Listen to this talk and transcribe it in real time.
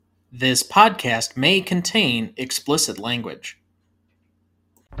This podcast may contain explicit language.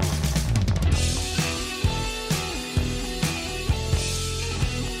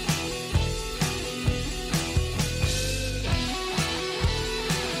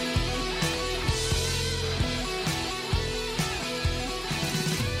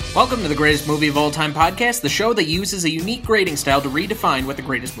 Welcome to the Greatest Movie of All Time podcast, the show that uses a unique grading style to redefine what the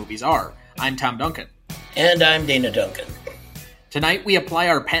greatest movies are. I'm Tom Duncan. And I'm Dana Duncan. Tonight we apply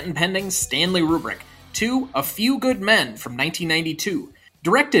our patent-pending Stanley rubric to A Few Good Men from 1992,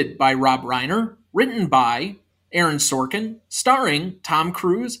 directed by Rob Reiner, written by Aaron Sorkin, starring Tom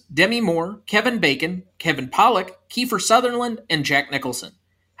Cruise, Demi Moore, Kevin Bacon, Kevin Pollak, Kiefer Sutherland, and Jack Nicholson.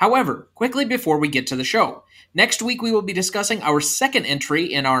 However, quickly before we get to the show, next week we will be discussing our second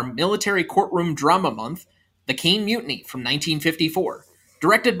entry in our Military Courtroom Drama Month, The Caine Mutiny from 1954,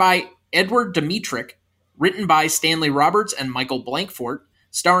 directed by Edward Dmytryk, written by Stanley Roberts and Michael Blankfort,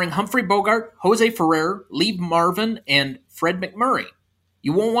 starring Humphrey Bogart, Jose Ferrer, Lee Marvin, and Fred McMurray.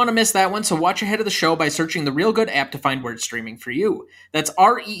 You won't want to miss that one, so watch ahead of the show by searching the Real Good app to find where it's streaming for you. That's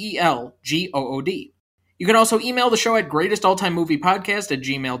REELGOOD. You can also email the show at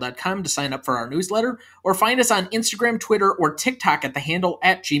greatestalltimemoviepodcast@gmail.com to sign up for our newsletter, or find us on Instagram, Twitter, or TikTok at the handle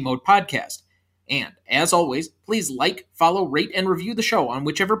 @GModePodcast. And, as always, please like, follow, rate, and review the show on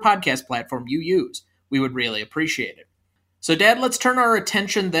whichever podcast platform you use. We would really appreciate it. So, Dad, let's turn our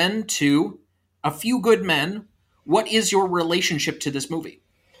attention then to A Few Good Men. What is your relationship to this movie?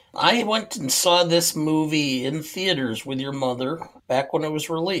 I went and saw this movie in theaters with your mother back when it was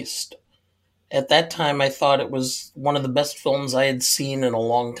released. At that time, I thought it was one of the best films I had seen in a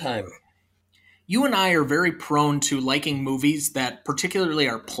long time. You and I are very prone to liking movies that particularly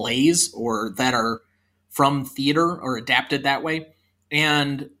are plays or that are from theater or adapted that way.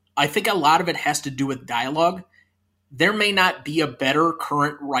 And I think a lot of it has to do with dialogue. There may not be a better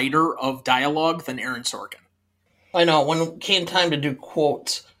current writer of dialogue than Aaron Sorkin. I know, when it came time to do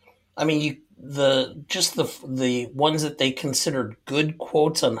quotes, I mean, the ones that they considered good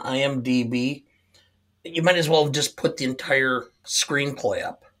quotes on IMDb, you might as well have just put the entire screenplay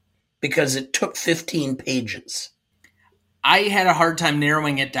up, because it took 15 pages. I had a hard time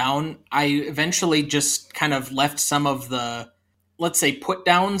narrowing it down. I eventually just kind of left some of the, let's say, put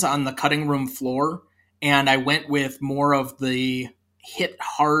downs on the cutting room floor, and I went with more of the hit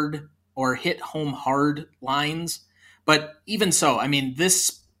hard or hit home hard lines. But even so, I mean,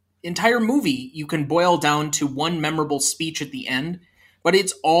 this entire movie you can boil down to one memorable speech at the end, but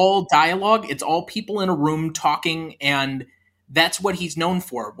it's all dialogue. It's all people in a room talking, and that's what he's known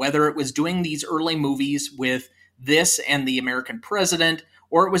for, whether it was doing these early movies with this and The American President,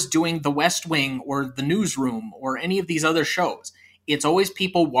 or it was doing The West Wing or The Newsroom or any of these other shows. It's always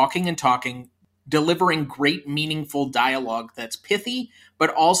people walking and talking, delivering great, meaningful dialogue that's pithy, but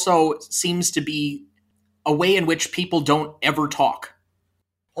also seems to be a way in which people don't ever talk.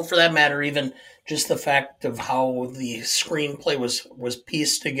 Well, for that matter, even just the fact of how the screenplay was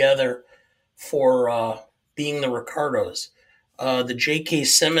pieced together for being the Ricardos. The J.K.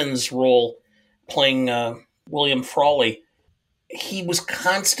 Simmons role playing William Frawley, he was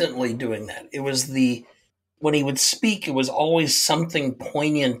constantly doing that. It was when he would speak, it was always something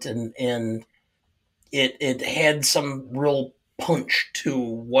poignant, and it had some real punch to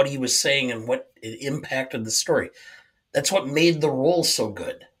what he was saying and what it impacted the story. That's what made the role so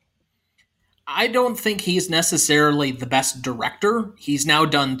good. I don't think he's necessarily the best director. He's now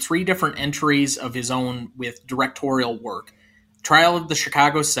done 3 different entries of his own with directorial work. Trial of the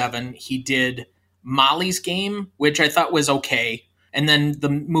Chicago 7, he did Molly's Game, which I thought was okay, and then the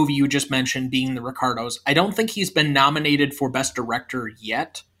movie you just mentioned being The Ricardos. I don't think he's been nominated for Best Director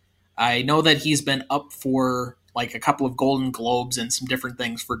yet. I know that he's been up for like a couple of Golden Globes and some different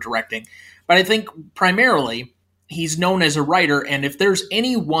things for directing, but I think primarily he's known as a writer, and if there's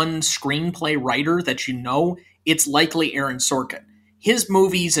any one screenplay writer that you know, it's likely Aaron Sorkin. His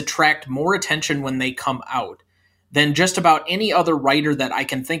movies attract more attention when they come out than just about any other writer that I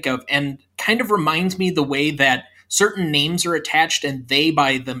can think of, and kind of reminds me the way that certain names are attached and they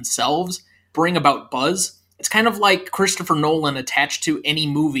by themselves bring about buzz. It's kind of like Christopher Nolan attached to any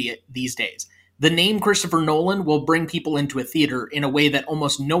movie these days. The name Christopher Nolan will bring people into a theater in a way that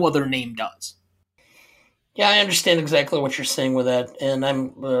almost no other name does. Yeah, I understand exactly what you're saying with that, and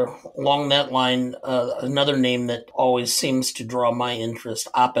I'm along that line. Another name that always seems to draw my interest,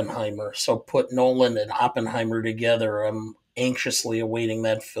 Oppenheimer. So put Nolan and Oppenheimer together. I'm anxiously awaiting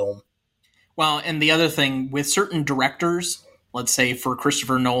that film. Well, and the other thing with certain directors, let's say for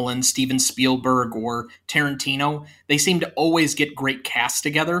Christopher Nolan, Steven Spielberg, or Tarantino, they seem to always get great casts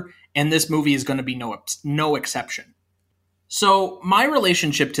together, and this movie is going to be no exception. So my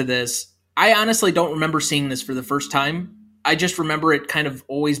relationship to this, I honestly don't remember seeing this for the first time. I just remember it kind of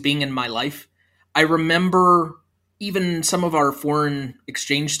always being in my life. I remember even some of our foreign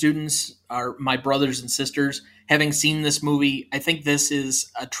exchange students, my brothers and sisters, having seen this movie. I think this is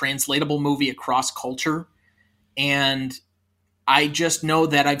a translatable movie across culture. And I just know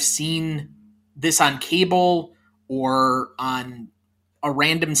that I've seen this on cable or on a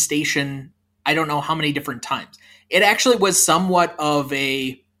random station. I don't know how many different times. It actually was somewhat of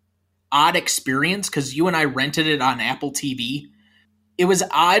a odd experience because you and I rented it on Apple TV. It was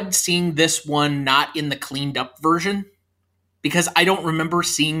odd seeing this one not in the cleaned up version because I don't remember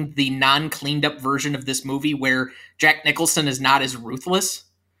seeing the non cleaned up version of this movie where Jack Nicholson is not as ruthless.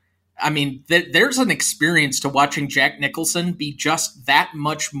 I mean, there's an experience to watching Jack Nicholson be just that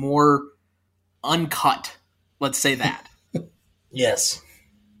much more uncut. Let's say that. Yes.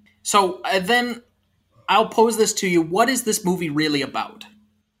 So then I'll pose this to you. What is this movie really about?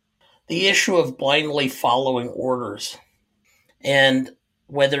 The issue of blindly following orders and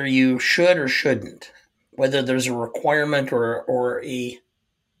whether you should or shouldn't, whether there's a requirement or a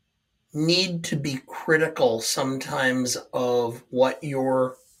need to be critical sometimes of what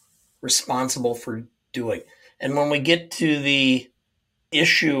you're responsible for doing. And when we get to the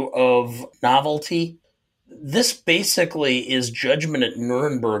issue of novelty, this basically is Judgment at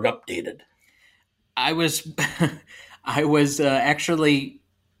Nuremberg updated. I was I was actually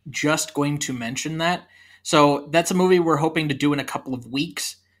just going to mention that. So that's a movie we're hoping to do in a couple of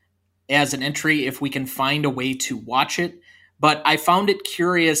weeks as an entry if we can find a way to watch it. But I found it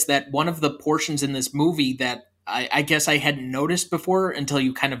curious that one of the portions in this movie that I guess I hadn't noticed before until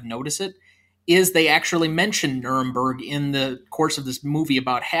you kind of notice it is they actually mention Nuremberg in the course of this movie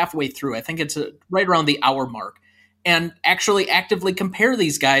about halfway through. I think it's right around the hour mark. And actually actively compare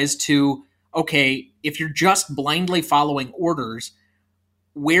these guys to, okay, if you're just blindly following orders,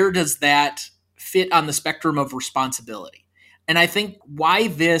 where does that fit on the spectrum of responsibility? And I think why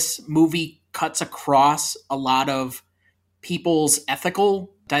this movie cuts across a lot of people's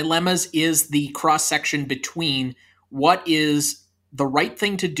ethical dilemmas is the cross section between what is the right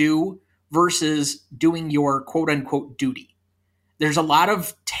thing to do versus doing your quote unquote duty. There's a lot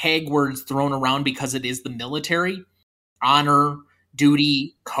of tag words thrown around because it is the military: honor,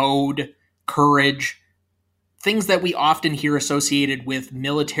 duty, code, courage, things that we often hear associated with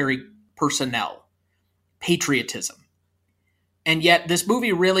military personnel, patriotism. And yet this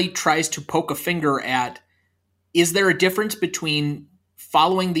movie really tries to poke a finger at, is there a difference between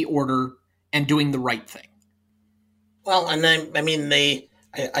following the order and doing the right thing? Well, and I mean,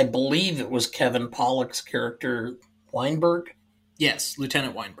 I believe it was Kevin Pollak's character, Weinberg. Yes,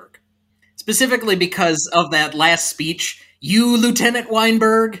 Lieutenant Weinberg. Specifically because of that last speech, you, Lieutenant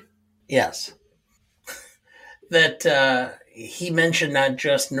Weinberg? Yes. That he mentioned not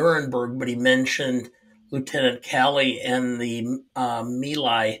just Nuremberg, but he mentioned Lieutenant Calley and the My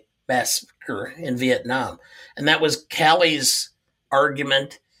Lai massacre in Vietnam. And that was Calley's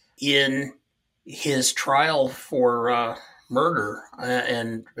argument in his trial for murder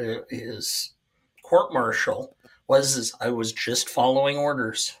and his court-martial was, I was just following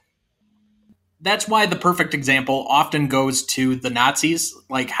orders. That's why the perfect example often goes to the Nazis.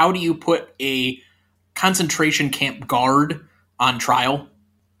 Like, how do you put a concentration camp guard on trial?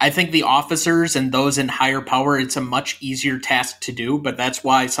 I think the officers and those in higher power, it's a much easier task to do, but that's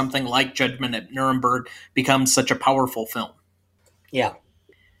why something like Judgment at Nuremberg becomes such a powerful film. Yeah.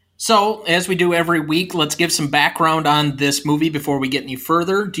 So, as we do every week, let's give some background on this movie before we get any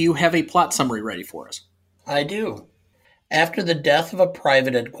further. Do you have a plot summary ready for us? I do. After the death of a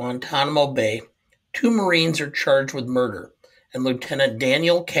private at Guantanamo Bay, 2 Marines are charged with murder, and Lieutenant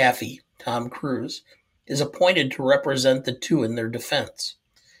Daniel Kaffee, Tom Cruise, is appointed to represent the 2 in their defense.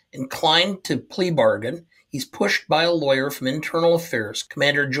 Inclined to plea bargain, he's pushed by a lawyer from Internal Affairs,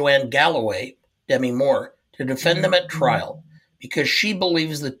 Commander Joanne Galloway, Demi Moore, to defend them at trial because she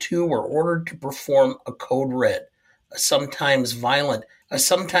believes the 2 were ordered to perform a code red, a sometimes violent, a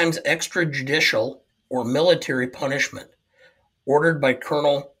sometimes extrajudicial or military punishment, ordered by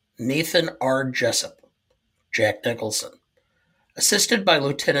Colonel Nathan R. Jessup, Jack Nicholson. Assisted by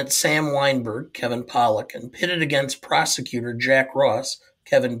Lieutenant Sam Weinberg, Kevin Pollak, and pitted against prosecutor Jack Ross,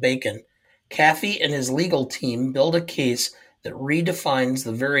 Kevin Bacon, Kaffee and his legal team build a case that redefines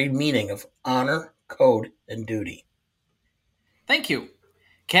the very meaning of honor, code, and duty. Thank you.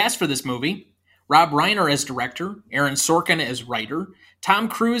 Cast for this movie: Rob Reiner as director, Aaron Sorkin as writer, Tom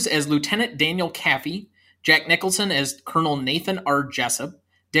Cruise as Lieutenant Daniel Kaffee, Jack Nicholson as Colonel Nathan R. Jessup,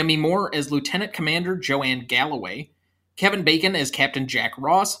 Demi Moore as Lieutenant Commander Joanne Galloway, Kevin Bacon as Captain Jack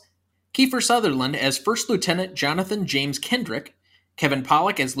Ross, Kiefer Sutherland as First Lieutenant Jonathan James Kendrick, Kevin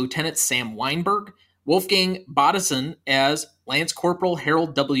Pollak as Lieutenant Sam Weinberg, Wolfgang Bodison as Lance Corporal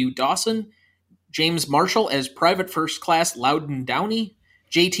Harold W. Dawson, James Marshall as Private First Class Loudon Downey,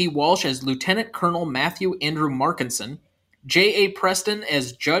 J.T. Walsh as Lieutenant Colonel Matthew Andrew Markinson, J.A. Preston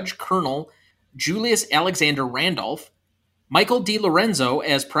as Judge Colonel Julius Alexander Randolph, Michael D. Lorenzo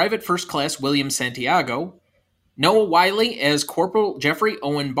as Private First Class William Santiago, Noah Wiley as Corporal Jeffrey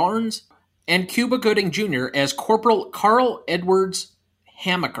Owen Barnes, and Cuba Gooding Jr. as Corporal Carl Edwards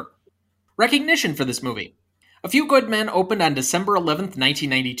Hamaker. Recognition for this movie. A Few Good Men opened on December 11th,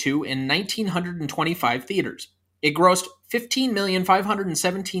 1992 in 1,925 theaters. It grossed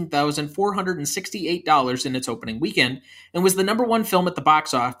 $15,517,468 in its opening weekend and was the number one film at the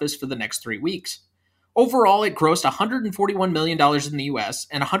box office for the next 3 weeks. Overall, it grossed $141 million in the US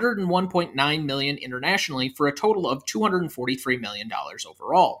and $101.9 million internationally for a total of $243 million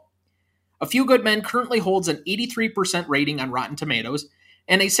overall. A Few Good Men currently holds an 83% rating on Rotten Tomatoes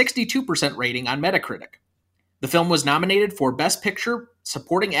and a 62% rating on Metacritic. The film was nominated for Best Picture,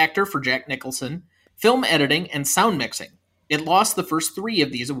 Supporting Actor for Jack Nicholson, Film Editing, and Sound Mixing. It lost the first 3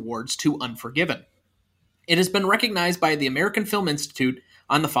 of these awards to Unforgiven. It has been recognized by the American Film Institute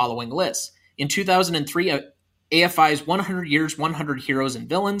on the following lists. In 2003, AFI's 100 Years, 100 Heroes and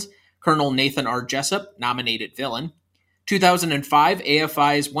Villains, Colonel Nathan R. Jessup, nominated villain. 2005,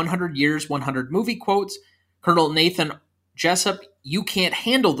 AFI's 100 Years, 100 Movie Quotes, Colonel Nathan Jessup, You Can't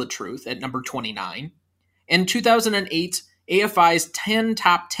Handle the Truth at number 29. And 2008, AFI's 10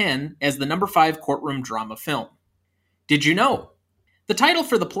 Top 10 as the number 5 courtroom drama film. Did you know? The title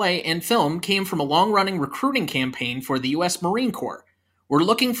for the play and film came from a long-running recruiting campaign for the U.S. Marine Corps. We're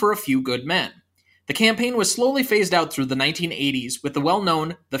looking for a few good men. The campaign was slowly phased out through the 1980s with the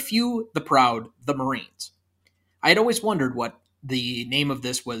well-known The Few, the Proud, the Marines. I had always wondered what the name of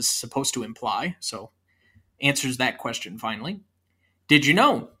this was supposed to imply, so answers that question finally. Did you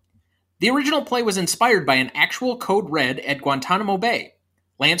know? The original play was inspired by an actual code red at Guantanamo Bay.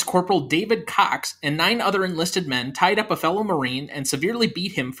 Lance Corporal David Cox and 9 other enlisted men tied up a fellow Marine and severely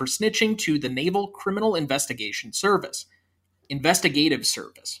beat him for snitching to the Naval Criminal Investigative Service,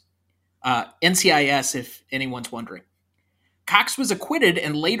 NCIS if anyone's wondering. Cox was acquitted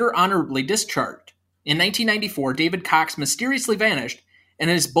and later honorably discharged. In 1994, David Cox mysteriously vanished, and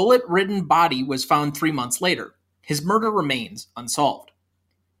his bullet-ridden body was found 3 months later. His murder remains unsolved.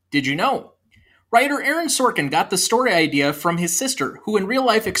 Did you know? Writer Aaron Sorkin got the story idea from his sister, who in real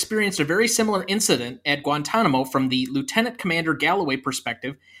life experienced a very similar incident at Guantanamo from the Lieutenant Commander Galloway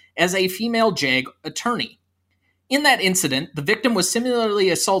perspective as a female JAG attorney. In that incident, the victim was similarly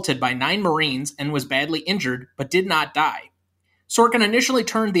assaulted by 9 Marines and was badly injured, but did not die. Sorkin initially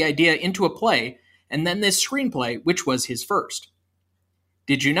turned the idea into a play, and then this screenplay, which was his first.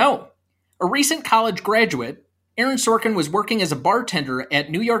 Did you know? A recent college graduate, Aaron Sorkin was working as a bartender at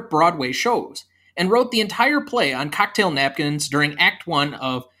New York Broadway shows, and wrote the entire play on cocktail napkins during Act 1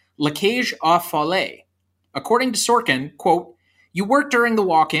 of La Cage aux Folles. According to Sorkin, quote, "You work during the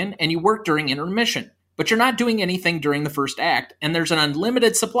walk-in and you work during intermission, but you're not doing anything during the first act, and there's an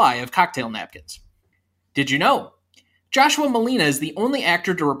unlimited supply of cocktail napkins." Did you know? Joshua Malina is the only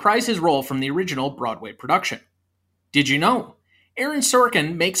actor to reprise his role from the original Broadway production. Did you know? Aaron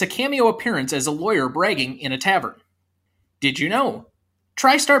Sorkin makes a cameo appearance as a lawyer bragging in a tavern. Did you know?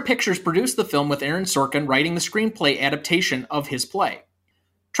 TriStar Pictures produced the film with Aaron Sorkin writing the screenplay adaptation of his play.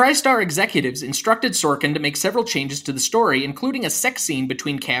 TriStar executives instructed Sorkin to make several changes to the story, including a sex scene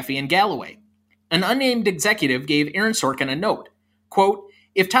between Kaffee and Galloway. An unnamed executive gave Aaron Sorkin a note, quote,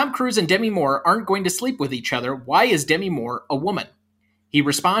 "If Tom Cruise and Demi Moore aren't going to sleep with each other, why is Demi Moore a woman?" He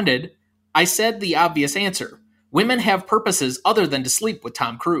responded, "I said the obvious answer. Women have purposes other than to sleep with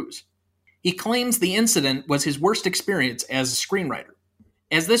Tom Cruise." He claims the incident was his worst experience as a screenwriter.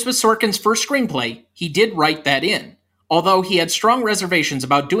 As this was Sorkin's first screenplay, he did write that in, although he had strong reservations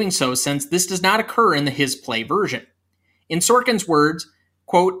about doing so since this does not occur in his play version. In Sorkin's words,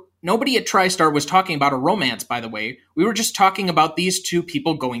 quote, "Nobody at TriStar was talking about a romance, by the way. We were just talking about these 2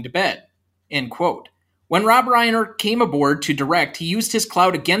 people going to bed." End quote. When Rob Reiner came aboard to direct, he used his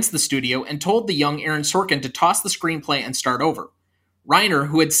clout against the studio and told the young Aaron Sorkin to toss the screenplay and start over. Reiner,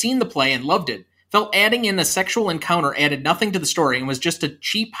 who had seen the play and loved it, felt adding in a sexual encounter added nothing to the story and was just a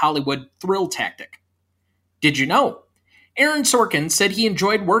cheap Hollywood thrill tactic. Did you know? Aaron Sorkin said he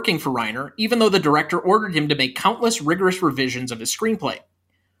enjoyed working for Reiner, even though the director ordered him to make countless rigorous revisions of his screenplay.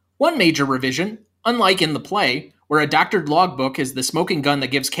 One major revision, unlike in the play, where a doctored logbook is the smoking gun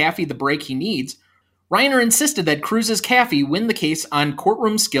that gives Kaffee the break he needs, Reiner insisted that Cruise's Kaffee win the case on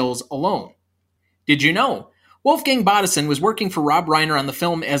courtroom skills alone. Did you know? Wolfgang Bodison was working for Rob Reiner on the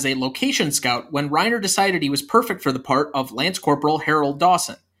film as a location scout when Reiner decided he was perfect for the part of Lance Corporal Harold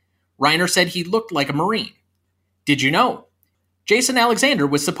Dawson. Reiner said he looked like a Marine. Did you know? Jason Alexander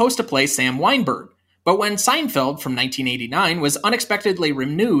was supposed to play Sam Weinberg, but when Seinfeld from 1989 was unexpectedly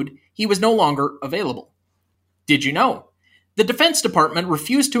renewed, he was no longer available. Did you know? The Defense Department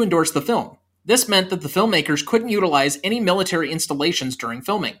refused to endorse the film. This meant that the filmmakers couldn't utilize any military installations during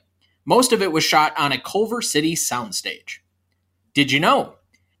filming. Most of it was shot on a Culver City soundstage. Did you know?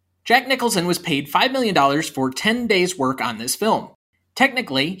 Jack Nicholson was paid $5 million for 10 days' work on this film.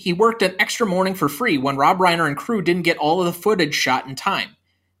 Technically, he worked an extra morning for free when Rob Reiner and crew didn't get all of the footage shot in time.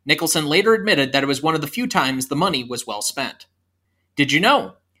 Nicholson later admitted that it was one of the few times the money was well spent. Did you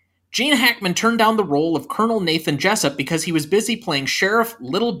know? Gene Hackman turned down the role of Colonel Nathan Jessup because he was busy playing Sheriff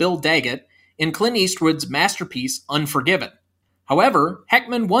Little Bill Daggett in Clint Eastwood's masterpiece Unforgiven. However,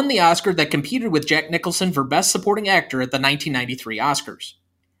 Hackman won the Oscar that competed with Jack Nicholson for Best Supporting Actor at the 1993 Oscars.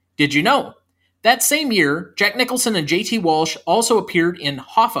 Did you know? That same year, Jack Nicholson and J.T. Walsh also appeared in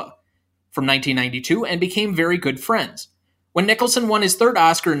Hoffa from 1992 and became very good friends. When Nicholson won his third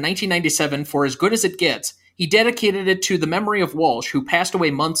Oscar in 1997 for As Good as It Gets, he dedicated it to the memory of Walsh, who passed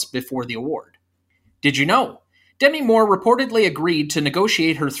away months before the award. Did you know? Demi Moore reportedly agreed to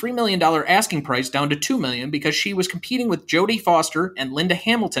negotiate her $3 million asking price down to $2 million because she was competing with Jodie Foster and Linda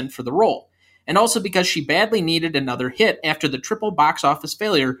Hamilton for the role, and also because she badly needed another hit after the triple box office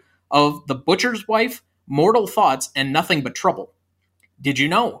failure of The Butcher's Wife, Mortal Thoughts, and Nothing But Trouble. Did you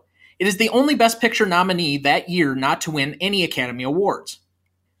know? It is the only Best Picture nominee that year not to win any Academy Awards.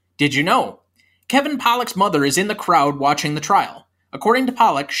 Did you know? Kevin Pollak's mother is in the crowd watching the trial. According to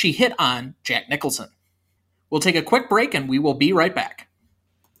Pollak, she hit on Jack Nicholson. We'll take a quick break and we will be right back.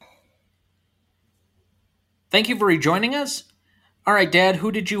 Thank you for rejoining us. All right, Dad,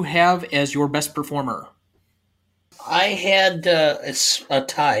 who did you have as your best performer? I had a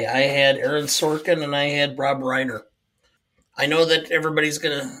tie. I had Aaron Sorkin and I had Rob Reiner. I know that everybody's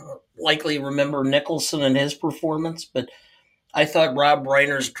going to likely remember Nicholson and his performance, but I thought Rob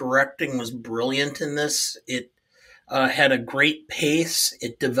Reiner's directing was brilliant in this. It had a great pace.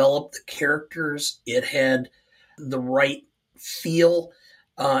 It developed the characters. It had the right feel.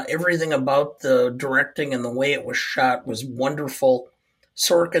 Everything about the directing and the way it was shot was wonderful.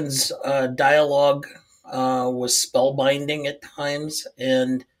 Sorkin's dialogue was spellbinding at times,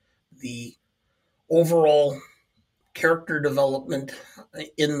 and the overall character development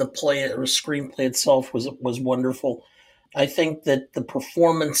in the play or screenplay itself was wonderful. I think that the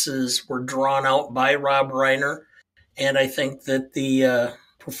performances were drawn out by Rob Reiner, and I think that the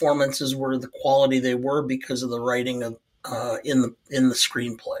performances were the quality they were because of the writing of in the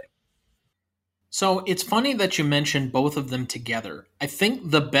screenplay. So it's funny that you mentioned both of them together. I think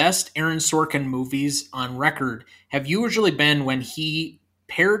the best Aaron Sorkin movies on record have usually been when he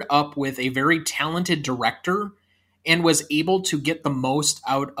paired up with a very talented director and was able to get the most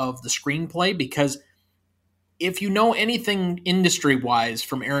out of the screenplay, because if you know anything industry-wise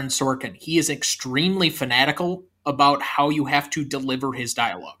from Aaron Sorkin, he is extremely fanatical about how you have to deliver his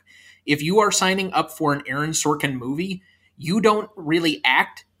dialogue. If you are signing up for an Aaron Sorkin movie, you don't really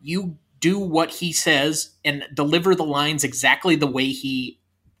act, you do what he says and deliver the lines exactly the way he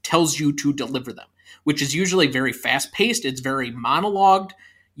tells you to deliver them, which is usually very fast-paced. It's very monologued.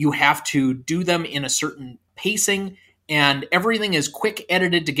 You have to do them in a certain pacing, and everything is quick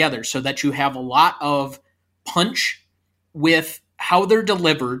edited together so that you have a lot of punch with how they're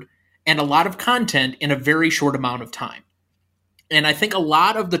delivered and a lot of content in a very short amount of time. And I think a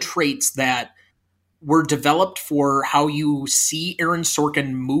lot of the traits that were developed for how you see Aaron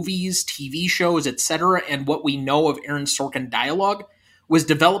Sorkin movies, TV shows, etc., and what we know of Aaron Sorkin dialogue was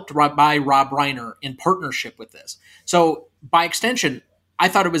developed by Rob Reiner in partnership with this. So, by extension, I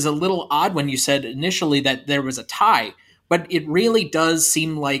thought it was a little odd when you said initially that there was a tie, but it really does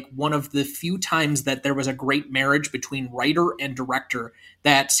seem like one of the few times that there was a great marriage between writer and director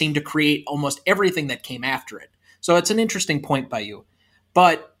that seemed to create almost everything that came after it. So it's an interesting point by you.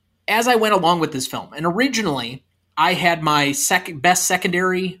 But as I went along with this film, and originally I had my best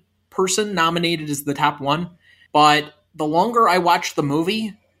secondary person nominated as the top one, but the longer I watched the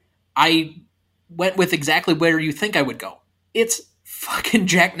movie, I went with exactly where you think I would go. It's fucking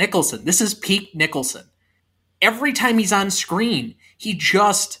Jack Nicholson. This is peak Nicholson. Every time he's on screen, he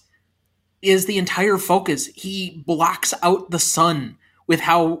just is the entire focus. He blocks out the sun with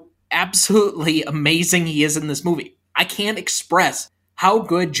how absolutely amazing he is in this movie. I can't express how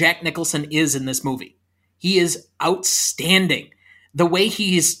good Jack Nicholson is in this movie. He is outstanding. The way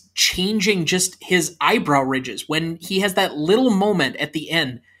he is changing just his eyebrow ridges. When he has that little moment at the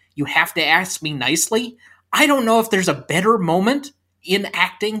end, you have to ask me nicely, I don't know if there's a better moment in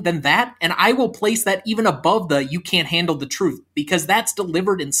acting than that, and I will place that even above the "you can't handle the truth," because that's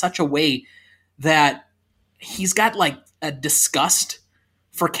delivered in such a way that he's got like a disgust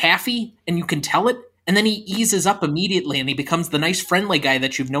for Kaffee, and you can tell it, and then he eases up immediately and he becomes the nice friendly guy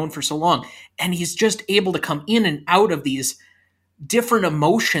that you've known for so long, and he's just able to come in and out of these different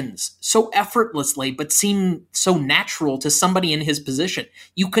emotions so effortlessly but seem so natural to somebody in his position.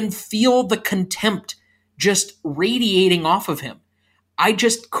 You can feel the contempt just radiating off of him. I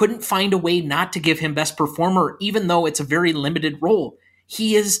just couldn't find a way not to give him best performer, even though it's a very limited role.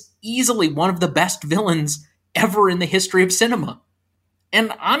 He is easily one of the best villains ever in the history of cinema.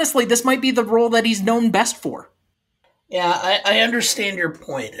 And honestly, this might be the role that he's known best for. Yeah, I understand your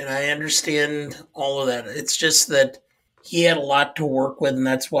point, and I understand all of that. It's just that he had a lot to work with, and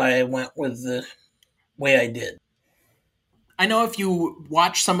that's why I went with the way I did. I know if you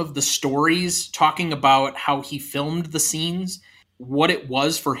watch some of the stories talking about how he filmed the scenes, what it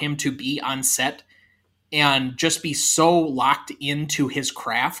was for him to be on set and just be so locked into his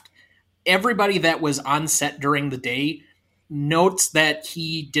craft, everybody that was on set during the day notes that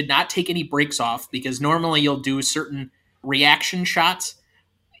he did not take any breaks off, because normally you'll do certain reaction shots.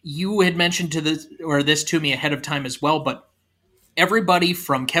 You had mentioned this to me ahead of time as well, but everybody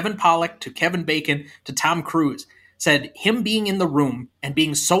from Kevin Pollak to Kevin Bacon to Tom Cruise said him being in the room and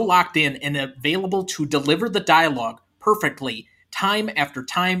being so locked in and available to deliver the dialogue perfectly time after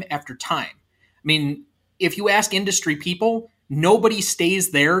time after time. I mean, if you ask industry people, nobody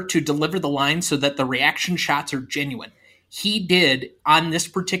stays there to deliver the lines so that the reaction shots are genuine. He did on this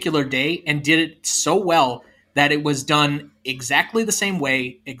particular day, and did it so well that it was done exactly the same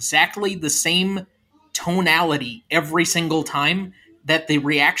way, exactly the same tonality every single time, that the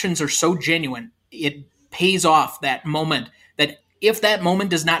reactions are so genuine. It pays off that moment, that if that moment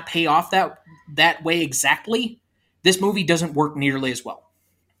does not pay off that way exactly, this movie doesn't work nearly as well.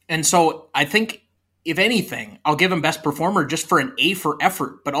 And so I think, if anything, I'll give him best performer just for an A for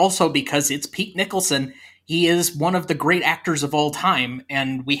effort, but also because it's Pete Nicholson. He is one of the great actors of all time,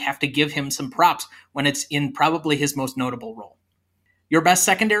 and we have to give him some props when it's in probably his most notable role. Your best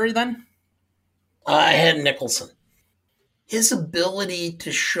secondary, then? I had Nicholson. His ability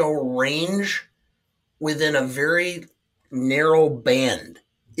to show range within a very narrow band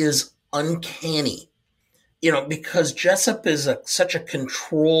is uncanny. Because Jessup is such a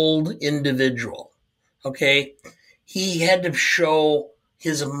controlled individual, okay? He had to show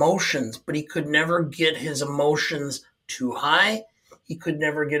his emotions, but he could never get his emotions too high. He could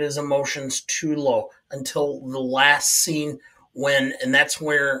never get his emotions too low until the last scene and that's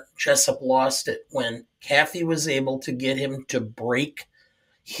where Jessup lost it, when Kaffee was able to get him to break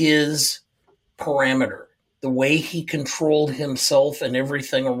his parameter, the way he controlled himself and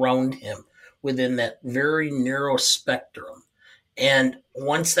everything around him within that very narrow spectrum. And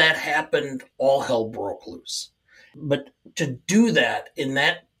once that happened, all hell broke loose. But to do that in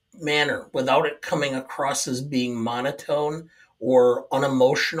that manner without it coming across as being monotone or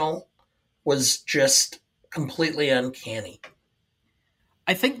unemotional was just completely uncanny.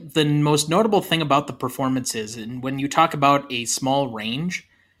 I think the most notable thing about the performance is, and when you talk about a small range,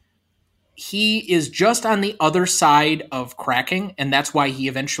 he is just on the other side of cracking, and that's why he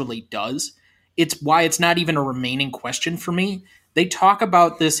eventually does. It's why it's not even a remaining question for me. They talk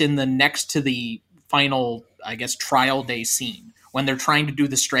about this in the next to the final, I guess, trial day scene when they're trying to do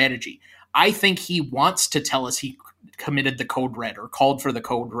the strategy. I think he wants to tell us he committed the code red or called for the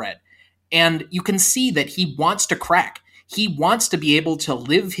code red. And you can see that he wants to crack. He wants to be able to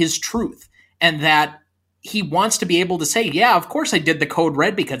live his truth, and that he wants to be able to say, yeah, of course I did the code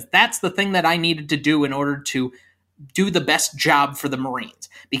red, because that's the thing that I needed to do in order to do the best job for the Marines.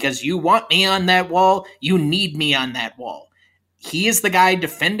 Because you want me on that wall, you need me on that wall. He is the guy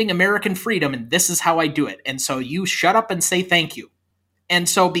defending American freedom, and this is how I do it. And so you shut up and say thank you. And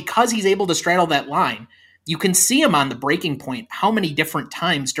so because he's able to straddle that line, you can see him on the breaking point how many different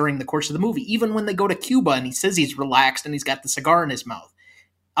times during the course of the movie, even when they go to Cuba and he says he's relaxed and he's got the cigar in his mouth.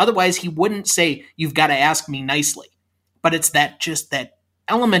 Otherwise, he wouldn't say, you've got to ask me nicely. But it's just that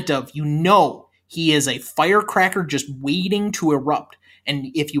element of, he is a firecracker just waiting to erupt. And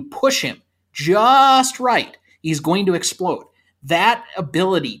if you push him just right, he's going to explode. That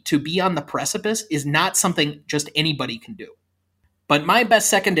ability to be on the precipice is not something just anybody can do. But my best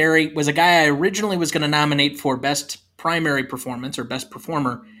secondary was a guy I originally was going to nominate for best primary performance or best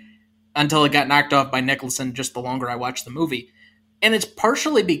performer, until it got knocked off by Nicholson just the longer I watched the movie. And it's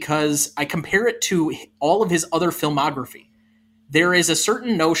partially because I compare it to all of his other filmography. There is a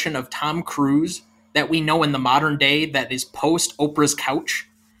certain notion of Tom Cruise that we know in the modern day that is post Oprah's couch,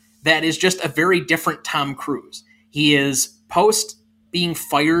 that is just a very different Tom Cruise. He is post being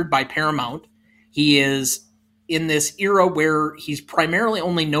fired by Paramount. He is in this era where he's primarily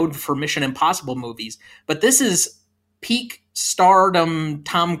only known for Mission Impossible movies, but this is peak stardom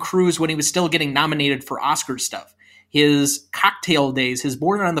Tom Cruise when he was still getting nominated for Oscar stuff. His Cocktail days, his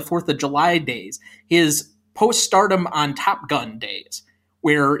Born on the 4th of July days, his post-stardom on Top Gun days,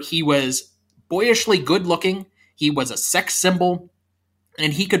 where he was boyishly good-looking, he was a sex symbol,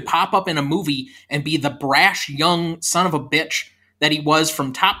 and he could pop up in a movie and be the brash young son of a bitch that he was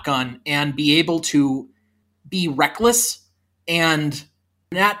from Top Gun and be able to be reckless and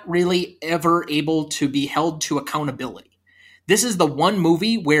not really ever able to be held to accountability. This is the one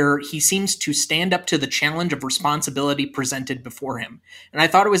movie where he seems to stand up to the challenge of responsibility presented before him. And I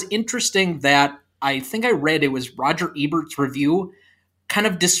thought it was interesting that I think I read it was Roger Ebert's review kind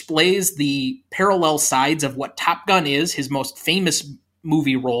of displays the parallel sides of what Top Gun is, his most famous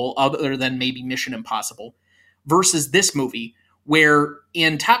movie role other than maybe Mission Impossible, versus this movie, where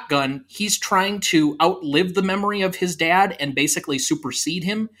in Top Gun, he's trying to outlive the memory of his dad and basically supersede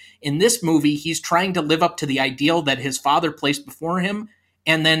him. In this movie, he's trying to live up to the ideal that his father placed before him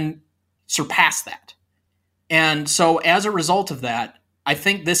and then surpass that. And so as a result of that, I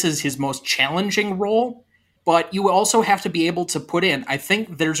think this is his most challenging role, but you also have to be able to put in, I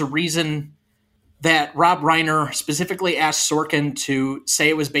think there's a reason that Rob Reiner specifically asked Sorkin to say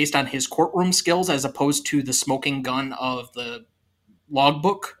it was based on his courtroom skills as opposed to the smoking gun of the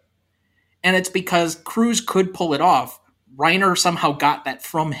logbook. And it's because Cruise could pull it off. Reiner somehow got that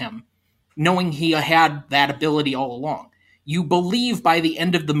from him, knowing he had that ability all along. You believe by the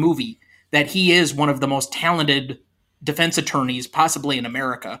end of the movie that he is one of the most talented defense attorneys possibly in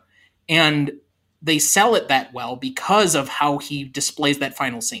America. And they sell it that well because of how he displays that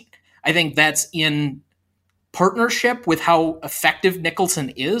final scene. I think that's in partnership with how effective Nicholson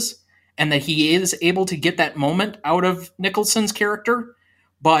is and that he is able to get that moment out of Nicholson's character.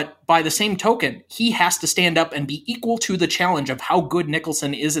 But by the same token, he has to stand up and be equal to the challenge of how good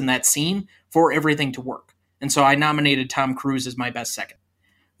Nicholson is in that scene for everything to work. And so I nominated Tom Cruise as my best second.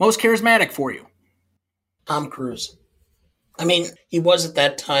 Most charismatic for you? Tom Cruise. I mean, he was at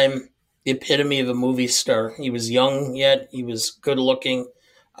that time the epitome of a movie star. He was young yet. He was good looking.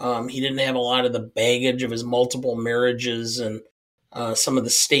 He didn't have a lot of the baggage of his multiple marriages and some of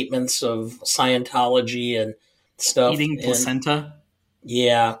the statements of Scientology and stuff. Eating placenta?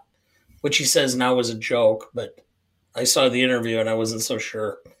 Yeah, which he says now was a joke, but I saw the interview and I wasn't so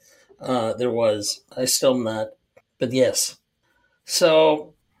sure. There was. I still not. But yes.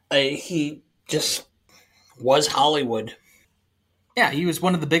 So he just was Hollywood. Yeah, he was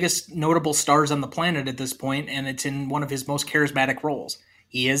one of the biggest notable stars on the planet at this point, and it's in one of his most charismatic roles.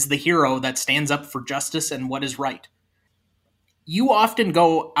 He is the hero that stands up for justice and what is right. You often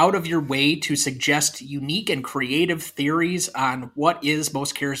go out of your way to suggest unique and creative theories on what is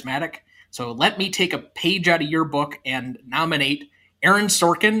most charismatic. So let me take a page out of your book and nominate Aaron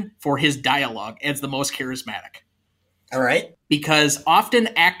Sorkin for his dialogue as the most charismatic. All right. Because often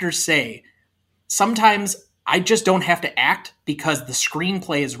actors say, sometimes I just don't have to act because the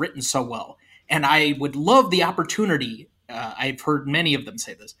screenplay is written so well. And I would love the opportunity, I've heard many of them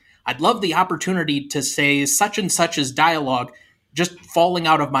say this, I'd love the opportunity to say such and such as dialogue just falling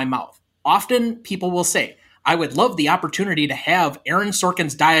out of my mouth. Often people will say, I would love the opportunity to have Aaron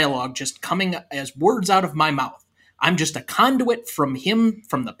Sorkin's dialogue just coming as words out of my mouth. I'm just a conduit from him,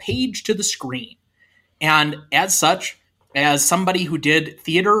 from the page to the screen. And as such, as somebody who did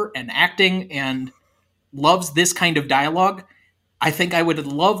theater and acting and loves this kind of dialogue, I think I would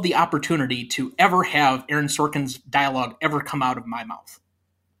love the opportunity to ever have Aaron Sorkin's dialogue ever come out of my mouth.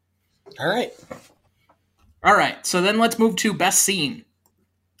 All right. All right, so then let's move to best scene.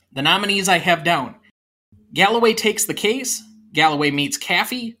 The nominees I have down: Galloway Takes the Case, Galloway Meets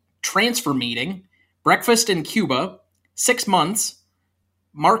Kaffee, Transfer Meeting, Breakfast in Cuba, 6 Months,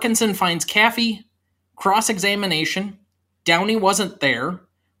 Markinson Finds Kaffee, Cross-Examination, Downey Wasn't There,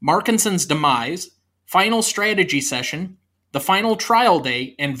 Markinson's Demise, Final Strategy Session, The Final Trial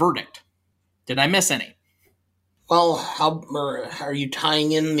Day, and Verdict. Did I miss any? Well, how are you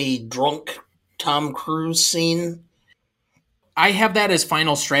tying in the drunk Tom Cruise scene? I have that as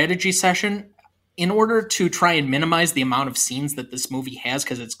Final Strategy Session in order to try and minimize the amount of scenes that this movie has,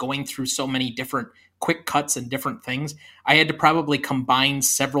 because it's going through so many different quick cuts and different things. I had to probably combine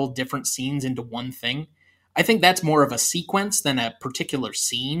several different scenes into one thing. I think that's more of a sequence than a particular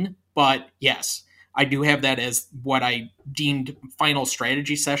scene, but yes, I do have that as what I deemed Final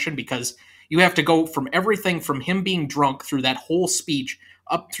Strategy Session, because you have to go from everything from him being drunk through that whole speech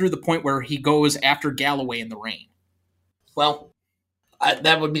up through the point where he goes after Galloway in the rain. Well,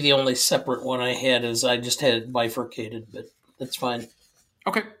 That would be the only separate one I had, is I just had it bifurcated, but that's fine.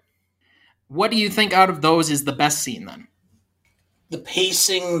 Okay. What do you think out of those is the best scene then? The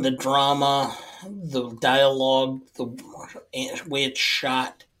pacing, the drama, the dialogue, the way it's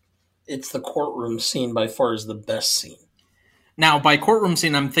shot. It's the courtroom scene by far is the best scene. Now, by courtroom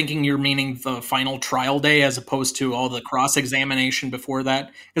scene, I'm thinking you're meaning the final trial day as opposed to all the cross-examination before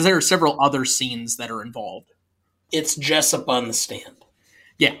that, because there are several other scenes that are involved. It's Jessup on the stand.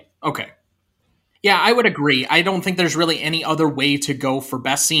 Yeah, okay. Yeah, I would agree. I don't think there's really any other way to go for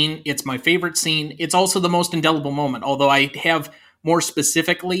best scene. It's my favorite scene. It's also the most indelible moment, although I have more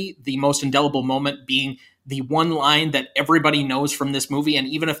specifically the most indelible moment being the one line that everybody knows from this movie, and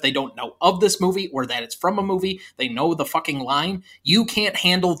even if they don't know of this movie or that it's from a movie, they know the fucking line. You can't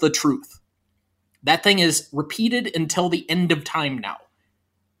handle the truth. That thing is repeated until the end of time now.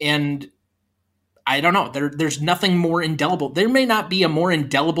 And I don't know. There's nothing more indelible. There may not be a more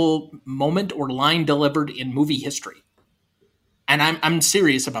indelible moment or line delivered in movie history. And I'm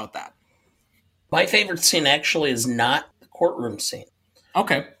serious about that. My favorite scene actually is not the courtroom scene.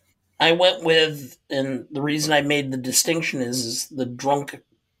 Okay. I went with, and the reason I made the distinction is the drunk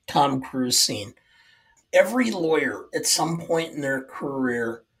Tom Cruise scene. Every lawyer at some point in their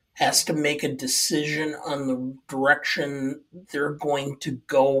career has to make a decision on the direction they're going to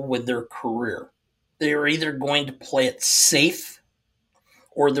go with their career. They're either going to play it safe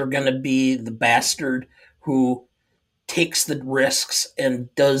or they're going to be the bastard who takes the risks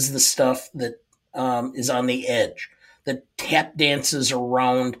and does the stuff that is on the edge, that tap dances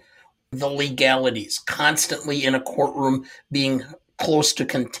around the legalities, constantly in a courtroom being close to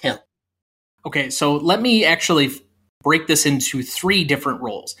contempt. Okay, so let me actually break this into three different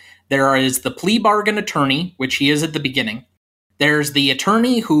roles. There is the plea bargain attorney, which he is at the beginning. There's the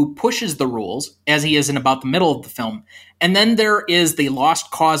attorney who pushes the rules, as he is in about the middle of the film. And then there is the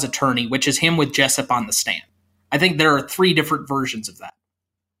lost cause attorney, which is him with Jessup on the stand. I think there are three different versions of that.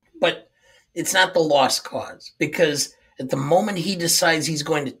 But it's not the lost cause, because at the moment he decides he's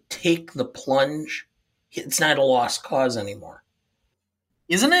going to take the plunge, it's not a lost cause anymore.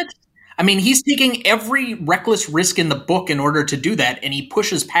 Isn't it? I mean, he's taking every reckless risk in the book in order to do that, and he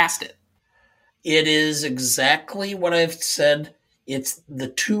pushes past it. It is exactly what I've said. It's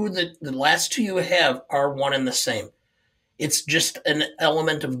the last two you have are one and the same. It's just an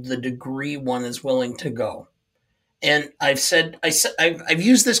element of the degree one is willing to go. And I've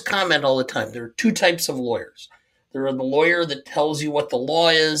used this comment all the time. There are two types of lawyers. There are the lawyer that tells you what the law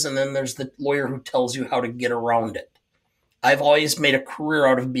is, and then there's the lawyer who tells you how to get around it. I've always made a career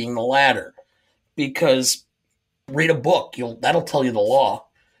out of being the latter, because read a book, that'll tell you the law.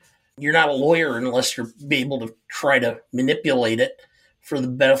 You're not a lawyer unless you're able to try to manipulate it for the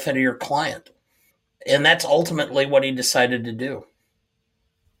benefit of your client. And that's ultimately what he decided to do.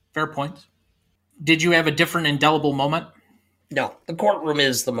 Fair point. Did you have a different indelible moment? No, the courtroom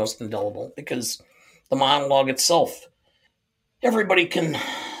is the most indelible, because the monologue itself, everybody can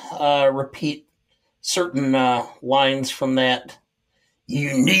repeat certain lines from that.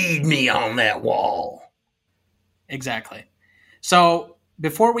 You need me on that wall. Exactly. So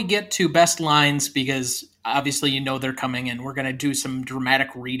before we get to best lines, because obviously you know they're coming and we're going to do some dramatic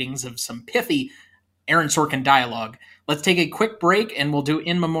readings of some pithy Aaron Sorkin dialogue, let's take a quick break and we'll do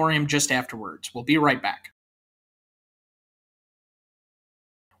In Memoriam just afterwards. We'll be right back.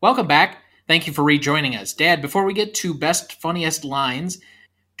 Welcome back. Thank you for rejoining us. Dad, before we get to best, funniest lines,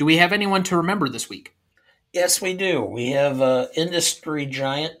 do we have anyone to remember this week? Yes, we do. We have an industry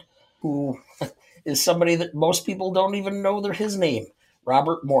giant who is somebody that most people don't even know his name,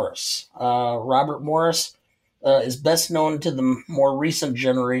 Robert Morris. Robert Morris is best known to the more recent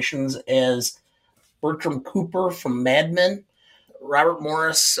generations as Bertram Cooper from Mad Men. Robert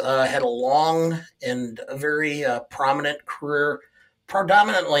Morris had a long and a very prominent career,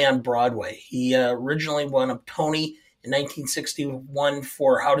 predominantly on Broadway. He originally won a Tony in 1961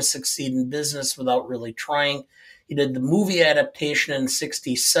 for How to Succeed in Business Without Really Trying. He did the movie adaptation in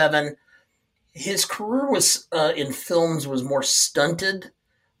 1967. His career was in films was more stunted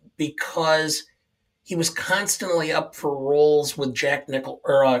because he was constantly up for roles with Jack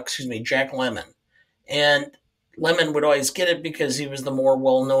Lemmon. And Lemmon would always get it because he was the more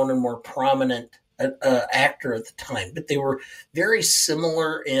well-known and more prominent actor at the time. But they were very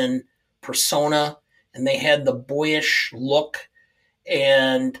similar in persona, and they had the boyish look,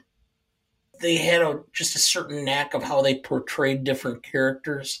 and they had just a certain knack of how they portrayed different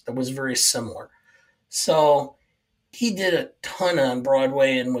characters that was very similar. So he did a ton on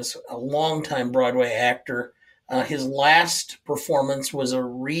Broadway and was a longtime Broadway actor. His last performance was a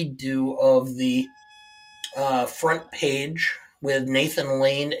redo of the Front Page with Nathan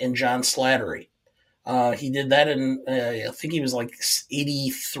Lane and John Slattery. He did that in, I think he was like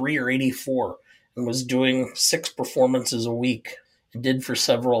 83 or 84, and was doing 6 performances a week. And did for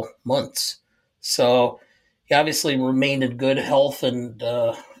several months. So he obviously remained in good health and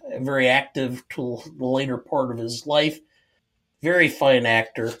very active till the later part of his life. Very fine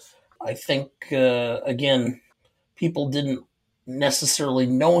actor. I think, again, people didn't necessarily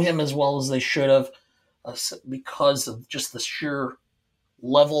know him as well as they should have because of just the sheer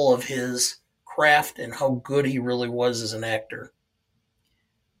level of his craft and how good he really was as an actor.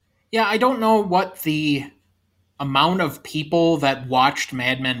 Yeah, I don't know what the amount of people that watched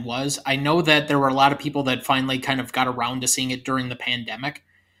Mad Men was. I know that there were a lot of people that finally kind of got around to seeing it during the pandemic.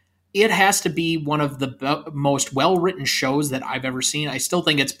 It has to be one of the most well-written shows that I've ever seen. I still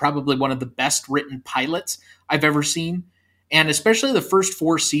think it's probably one of the best written pilots I've ever seen. And especially the first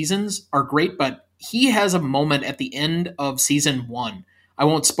 4 seasons are great, but he has a moment at the end of season 1. I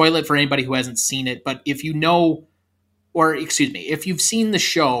won't spoil it for anybody who hasn't seen it, but if you know, or excuse me, if you've seen the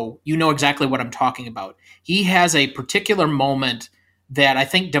show, you know exactly what I'm talking about. He has a particular moment that I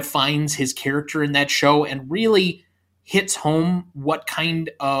think defines his character in that show and really hits home what kind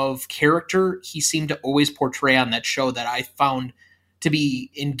of character he seemed to always portray on that show that I found to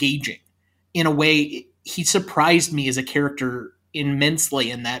be engaging. In a way, he surprised me as a character immensely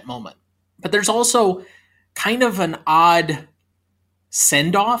in that moment. But there's also kind of an odd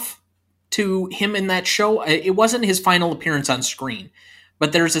send-off to him in that show. It wasn't his final appearance on screen,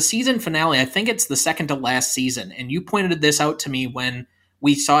 but there's a season finale. I think it's the second to last season, and you pointed this out to me when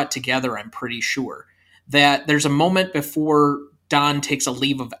we saw it together, I'm pretty sure, that there's a moment before Don takes a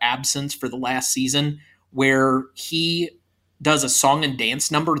leave of absence for the last season where he does a song and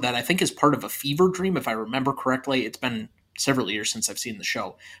dance number that I think is part of a fever dream, if I remember correctly. It's been several years since I've seen the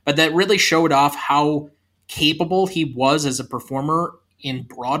show, but that really showed off how capable he was as a performer in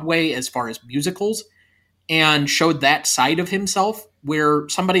Broadway as far as musicals, and showed that side of himself where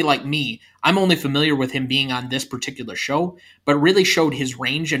somebody like me, I'm only familiar with him being on this particular show, but really showed his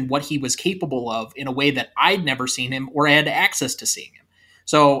range and what he was capable of in a way that I'd never seen him or had access to seeing him.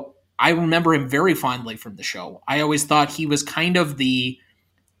 So I remember him very fondly from the show. I always thought he was kind of the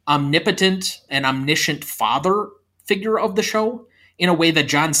omnipotent and omniscient father figure of the show in a way that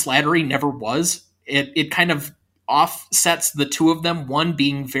John Slattery never was. It kind of offsets the two of them, one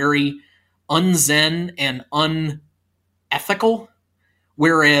being very unzen and unethical,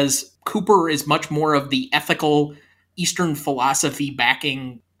 whereas Cooper is much more of the ethical Eastern philosophy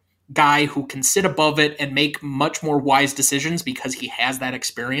backing guy who can sit above it and make much more wise decisions because he has that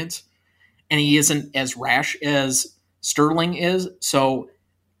experience. And he isn't as rash as Sterling is. So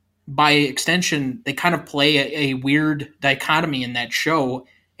by extension, they kind of play a weird dichotomy in that show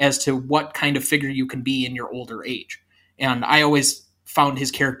as to what kind of figure you can be in your older age. And I always found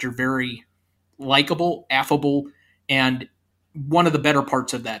his character very likable, affable, and one of the better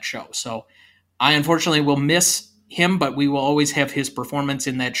parts of that show. So I unfortunately will miss him, but we will always have his performance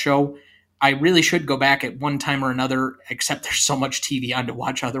in that show. I really should go back at one time or another, except there's so much TV on to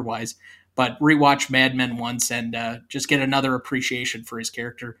watch otherwise, but rewatch Mad Men once and just get another appreciation for his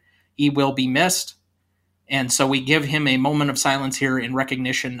character. He will be missed, and so we give him a moment of silence here in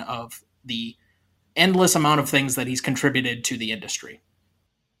recognition of the endless amount of things that he's contributed to the industry.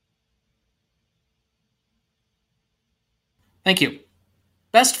 Thank you.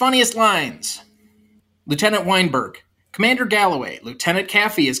 Best funniest lines. Lieutenant Weinberg. Commander Galloway, Lieutenant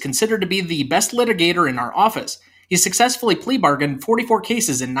Caffey is considered to be the best litigator in our office. He successfully plea bargained 44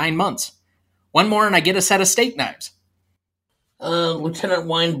 cases in 9 months. One more and I get a set of steak knives. Lieutenant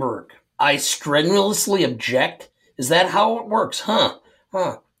Weinberg, I strenuously object. Is that how it works? Huh.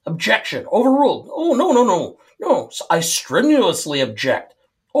 Objection. Overruled. Oh, no. I strenuously object.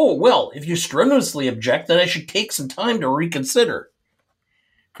 Oh, well, if you strenuously object, then I should take some time to reconsider.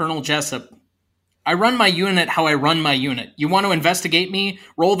 Colonel Jessup. I run my unit how I run my unit. You want to investigate me?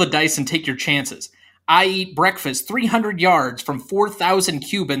 Roll the dice and take your chances. I eat breakfast 300 yards from 4,000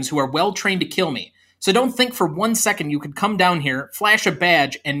 Cubans who are well trained to kill me. So don't think for 1 second you could come down here, flash a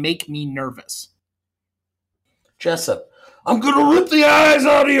badge, and make me nervous. Jessup. I'm going to rip the eyes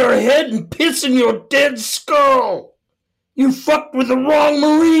out of your head and piss in your dead skull. You fucked with the wrong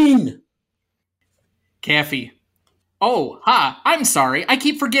Marine. Caffey. Oh, I'm sorry. I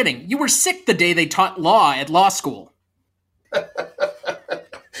keep forgetting. You were sick the day they taught law at law school.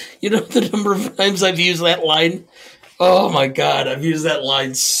 You know the number of times I've used that line? Oh my God, I've used that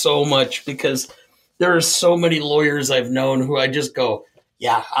line so much because there are so many lawyers I've known who I just go,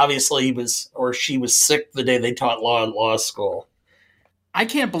 yeah, obviously he was or she was sick the day they taught law at law school. I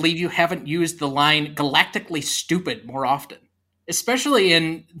can't believe you haven't used the line galactically stupid more often. especially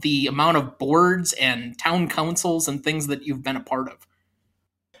in the amount of boards and town councils and things that you've been a part of.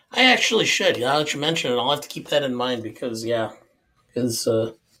 I actually should. Now that you mention it, I'll have to keep that in mind because there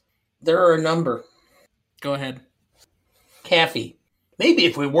are a number. Go ahead. Caffey. Maybe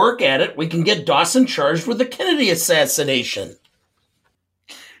if we work at it, we can get Dawson charged with the Kennedy assassination.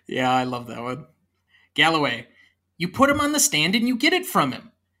 Yeah, I love that one. Galloway. You put him on the stand and you get it from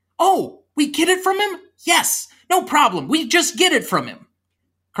him. Oh, we get it from him? Yes. No problem. We just get it from him.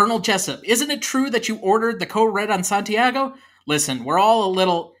 Colonel Jessup. Isn't it true that you ordered the code red on Santiago? Listen, we're all a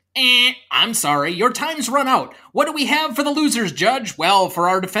little... I'm sorry, your time's run out. What do we have for the losers, Judge? Well, for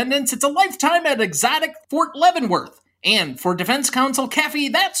our defendants, it's a lifetime at exotic Fort Leavenworth. And for defense counsel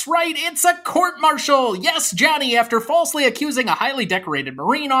Caffey, that's right, it's a court-martial. Yes, Johnny, after falsely accusing a highly decorated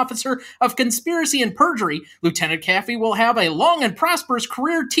Marine officer of conspiracy and perjury, Lieutenant Caffey will have a long and prosperous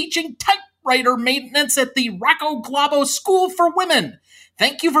career teaching typewriter maintenance at the Rocco Glabo School for Women.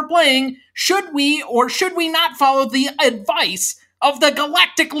 Thank you for playing. Should we or should we not follow the advice of the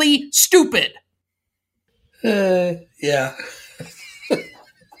galactically stupid? Yeah.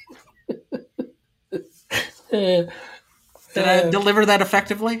 Did I deliver that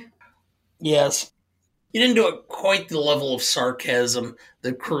effectively? Yes. You didn't do it quite the level of sarcasm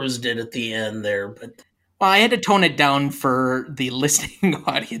that Cruz did at the end there, but... Well, I had to tone it down for the listening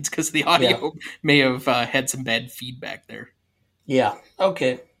audience because the audio may have had some bad feedback there. Yeah,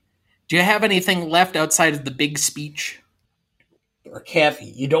 okay. Do you have anything left outside of the big speech? Or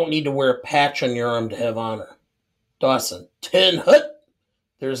Caffey, you don't need to wear a patch on your arm to have honor. Dawson, 10 hut.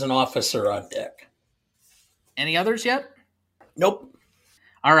 There's an officer on deck. Any others yet? Nope.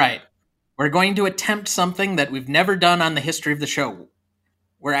 All right. We're going to attempt something that we've never done on the history of the show.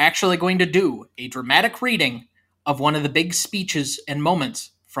 We're actually going to do a dramatic reading of one of the big speeches and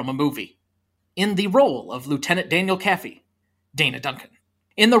moments from a movie. In the role of Lieutenant Daniel Caffey, Dana Duncan.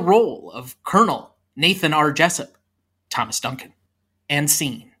 In the role of Colonel Nathan R. Jessup, Thomas Duncan. And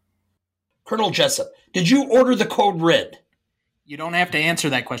scene. Colonel Jessup, did you order the code red? You don't have to answer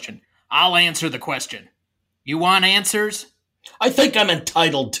that question. I'll answer the question. You want answers? I think I'm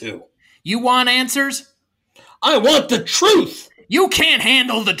entitled to. You want answers? I want the truth! You can't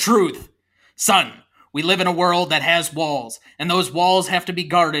handle the truth! Son, we live in a world that has walls, and those walls have to be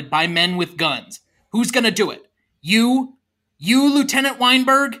guarded by men with guns. Who's gonna do it? You? You, Lieutenant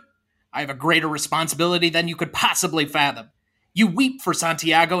Weinberg? I have a greater responsibility than you could possibly fathom. You weep for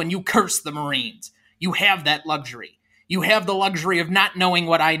Santiago and you curse the Marines. You have that luxury. You have the luxury of not knowing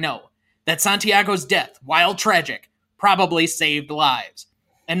what I know. That Santiago's death, while tragic, probably saved lives.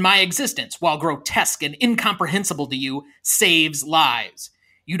 And my existence, while grotesque and incomprehensible to you, saves lives.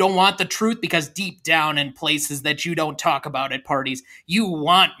 You don't want the truth because deep down in places that you don't talk about at parties, you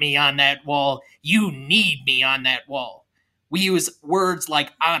want me on that wall. You need me on that wall. We use words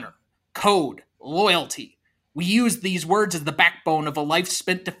like honor, code, loyalty. We use these words as the backbone of a life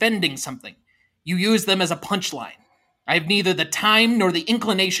spent defending something. You use them as a punchline. I have neither the time nor the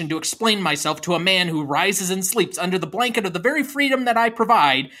inclination to explain myself to a man who rises and sleeps under the blanket of the very freedom that I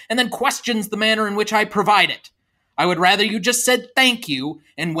provide and then questions the manner in which I provide it. I would rather you just said thank you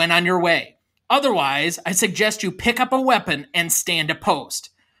and went on your way. Otherwise, I suggest you pick up a weapon and stand a post.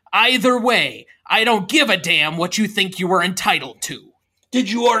 Either way, I don't give a damn what you think you were entitled to. Did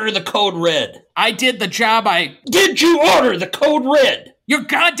you order the code red? I did the job Did you order the code red? You're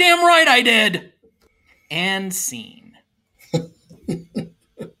goddamn right I did! And scene.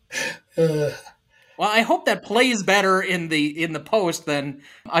 Well, I hope that plays better in the post than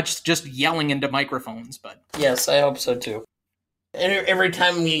us just yelling into microphones. But yes, I hope so too. And every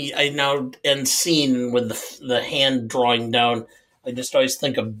time I now end scene with the hand drawing down, I just always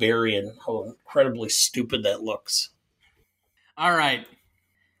think of Barry and how incredibly stupid that looks. All right,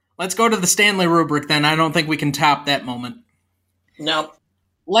 let's go to the Stanley rubric then. I don't think we can top that moment. No.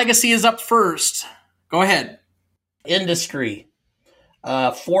 Legacy is up first. Go ahead. Industry.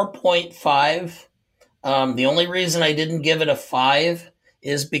 4.5. The only reason I didn't give it a 5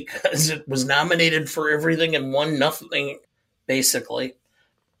 is because it was nominated for everything and won nothing, basically.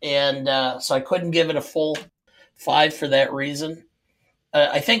 And so I couldn't give it a full 5 for that reason.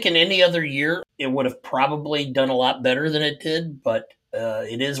 I think in any other year, it would have probably done a lot better than it did, but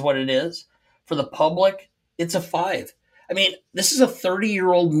it is what it is. For the public, it's a 5. I mean, this is a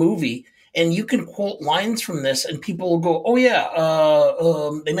 30-year-old movie, and you can quote lines from this, and people will go, oh, yeah,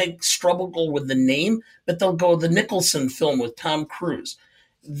 they might struggle with the name, but they'll go, the Nicholson film with Tom Cruise.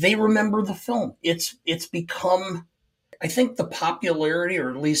 They remember the film. It's become, I think the popularity, or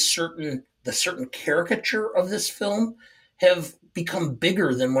at least the certain caricature of this film have become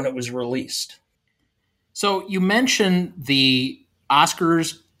bigger than when it was released. So you mentioned the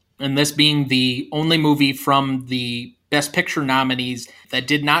Oscars, and this being the only movie from the Best Picture nominees that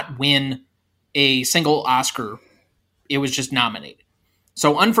did not win a single Oscar. It was just nominated.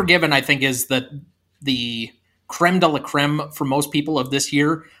 So Unforgiven, I think, is the creme de la creme for most people of this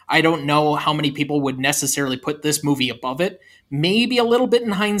year. I don't know how many people would necessarily put this movie above it. Maybe a little bit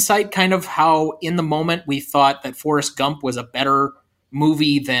in hindsight, kind of how in the moment we thought that Forrest Gump was a better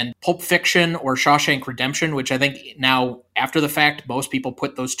movie than Pulp Fiction or Shawshank Redemption, which I think now, after the fact, most people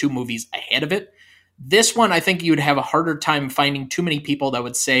put those two movies ahead of it. This one, I think you'd have a harder time finding too many people that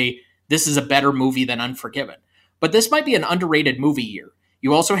would say this is a better movie than Unforgiven. But this might be an underrated movie year.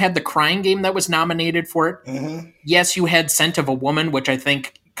 You also had The Crying Game that was nominated for it. Mm-hmm. Yes, you had Scent of a Woman, which I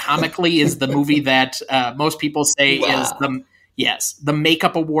think comically is the movie that most people say is the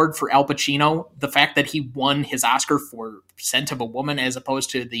makeup award for Al Pacino. The fact that he won his Oscar for Scent of a Woman as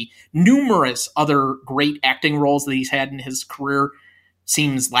opposed to the numerous other great acting roles that he's had in his career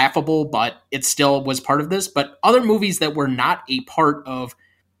seems laughable, but it still was part of this. But other movies that were not a part of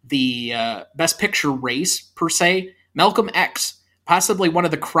the Best Picture race, per se, Malcolm X, possibly one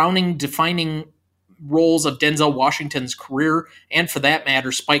of the crowning, defining roles of Denzel Washington's career, and for that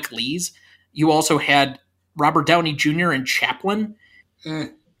matter, Spike Lee's. You also had Robert Downey Jr. and Chaplin.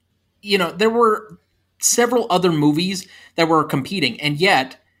 You know, there were several other movies that were competing, and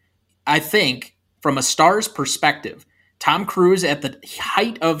yet, I think, from a star's perspective, Tom Cruise, at the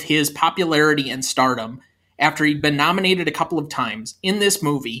height of his popularity and stardom, after he'd been nominated a couple of times in this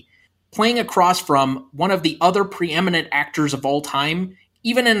movie, playing across from one of the other preeminent actors of all time,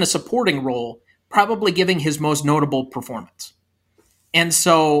 even in a supporting role, probably giving his most notable performance. And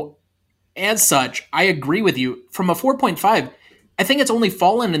so, as such, I agree with you. From a 4.5, I think it's only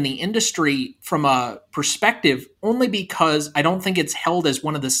fallen in the industry from a perspective only because I don't think it's held as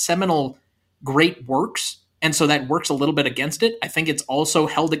one of the seminal great works, and so that works a little bit against it. I think it's also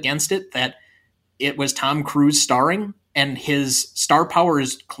held against it that it was Tom Cruise starring, and his star power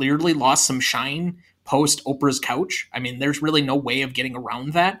has clearly lost some shine post Oprah's Couch. I mean, there's really no way of getting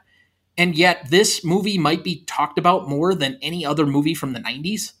around that. And yet, this movie might be talked about more than any other movie from the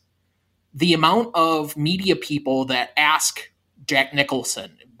 90s. The amount of media people that ask Jack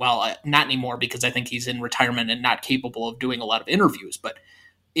Nicholson, well, not anymore because I think he's in retirement and not capable of doing a lot of interviews, but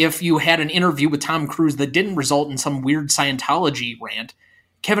if you had an interview with Tom Cruise that didn't result in some weird Scientology rant,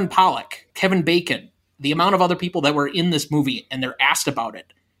 Kevin Pollak, Kevin Bacon, the amount of other people that were in this movie and they're asked about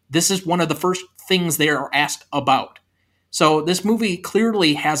it. This is one of the first things they are asked about. So this movie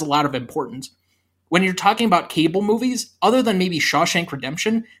clearly has a lot of importance. When you're talking about cable movies, other than maybe Shawshank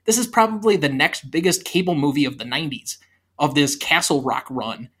Redemption, this is probably the next biggest cable movie of the 90s, of this Castle Rock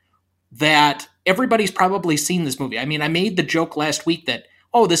run, that everybody's probably seen this movie. I mean, I made the joke last week that,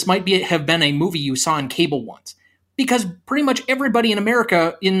 this might have been a movie you saw on cable once. Because pretty much everybody in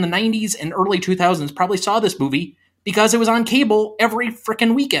America in the 90s and early 2000s probably saw this movie because it was on cable every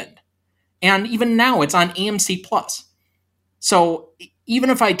frickin' weekend. And even now, it's on AMC+. So even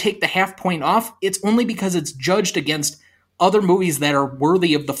if I take the half point off, it's only because it's judged against other movies that are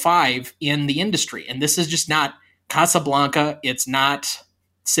worthy of the 5 in the industry. And this is just not Casablanca. It's not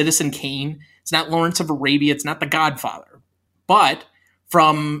Citizen Kane. It's not Lawrence of Arabia. It's not The Godfather. But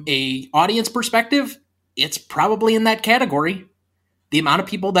from a audience perspective, it's probably in that category. The amount of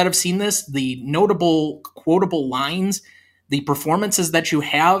people that have seen this, the notable quotable lines, the performances that you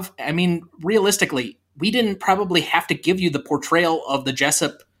have. I mean, realistically, we didn't probably have to give you the portrayal of the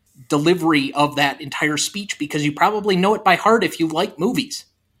Jessup delivery of that entire speech because you probably know it by heart if you like movies.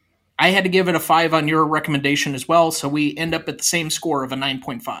 I had to give it a 5 on your recommendation as well, so we end up at the same score of a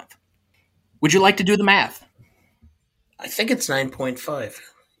 9.5. Would you like to do the math? I think it's 9.5.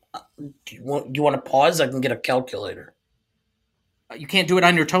 Do you want to pause? I can get a calculator. You can't do it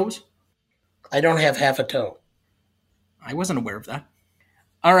on your toes? I don't have half a toe. I wasn't aware of that.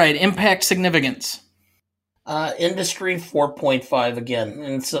 All right, impact significance. Industry 4.5 again.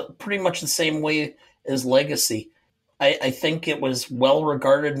 And it's pretty much the same way as Legacy. I think it was well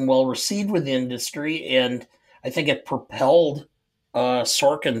regarded and well received with the industry, and I think it propelled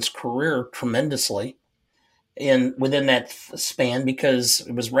Sorkin's career tremendously. And within that span, because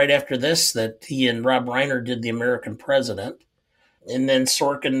it was right after this that he and Rob Reiner did The American President. And then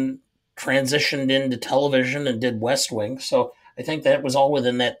Sorkin transitioned into television and did West Wing. So I think that was all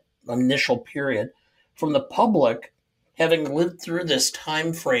within that initial period. From the public, having lived through this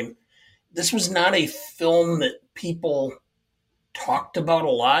time frame, this was not a film that people talked about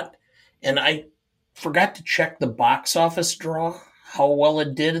a lot. And I forgot to check the box office draw, how well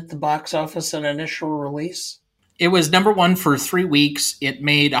it did at the box office on initial release. It was number 1 for 3 weeks. It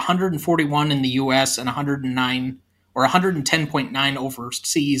made 141 in the U.S. and 109 or 110.9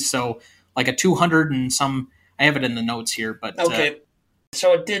 overseas. So like a 200 and some. I have it in the notes here, but okay.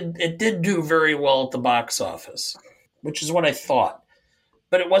 So it did do very well at the box office, which is what I thought.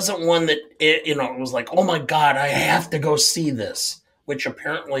 But it wasn't one that it was like, oh my god, I have to go see this, which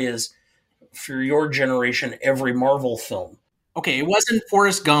apparently is for your generation every Marvel film. okay, it wasn't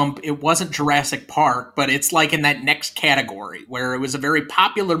Forrest Gump, it wasn't Jurassic Park, but it's like in that next category where it was a very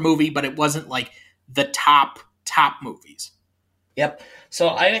popular movie, but it wasn't like the top movies. Yep. So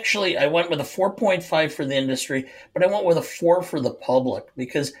I went with a 4.5 for the industry, but I went with a 4 for the public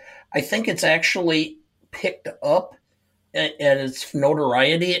because I think it's actually picked up at its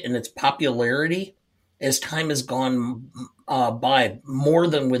notoriety and its popularity as time has gone by, more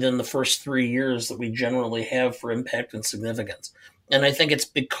than within the first 3 years that we generally have for impact and significance. And I think it's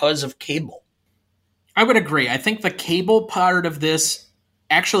because of cable. I would agree. I think the cable part of this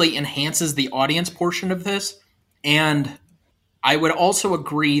actually enhances the audience portion of this. And I would also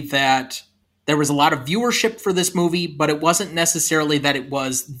agree that there was a lot of viewership for this movie, but it wasn't necessarily that it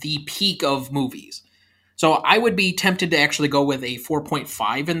was the peak of movies. So I would be tempted to actually go with a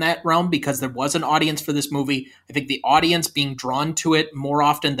 4.5 in that realm because there was an audience for this movie. I think the audience being drawn to it more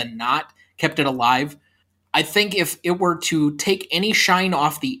often than not kept it alive. I think if it were to take any shine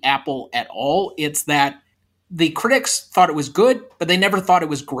off the apple at all, it's that the critics thought it was good, but they never thought it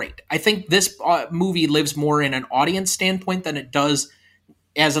was great. I think this movie lives more in an audience standpoint than it does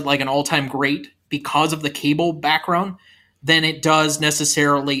as like an all-time great because of the cable background than it does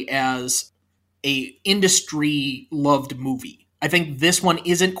necessarily as a industry loved movie. I think this one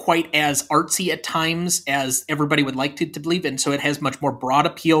isn't quite as artsy at times as everybody would like to believe, and so it has much more broad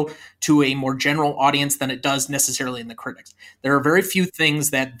appeal to a more general audience than it does necessarily in the critics. There are very few things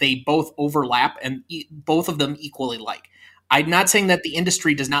that they both overlap and both of them equally like. I'm not saying that the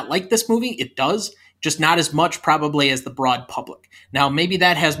industry does not like this movie. It does, just not as much probably as the broad public. Now, maybe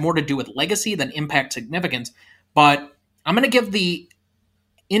that has more to do with legacy than impact significance, but I'm going to give the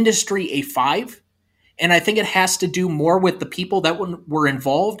industry a 5. And I think it has to do more with the people that were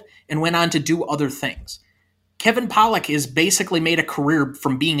involved and went on to do other things. Kevin Pollak has basically made a career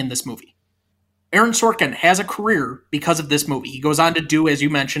from being in this movie. Aaron Sorkin has a career because of this movie. He goes on to do, as you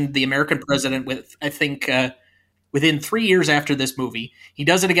mentioned, The American President with, I think, within 3 years after this movie. He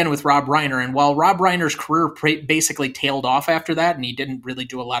does it again with Rob Reiner. And while Rob Reiner's career basically tailed off after that, and he didn't really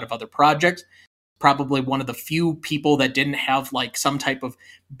do a lot of other projects, probably one of the few people that didn't have like some type of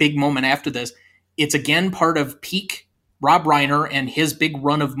big moment after this, it's again part of peak Rob Reiner and his big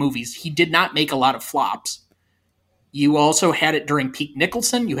run of movies. He did not make a lot of flops. You also had it during peak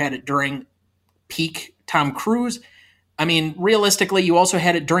Nicholson. You had it during peak Tom Cruise. I mean, realistically, you also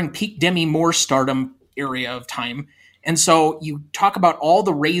had it during peak Demi Moore stardom area of time. And so you talk about all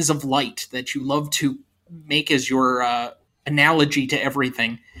the rays of light that you love to make as your analogy to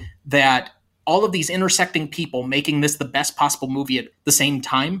everything, that all of these intersecting people making this the best possible movie at the same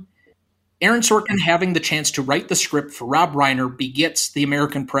time. Aaron Sorkin having the chance to write the script for Rob Reiner begets The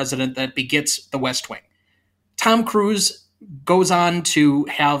American President that begets The West Wing. Tom Cruise goes on to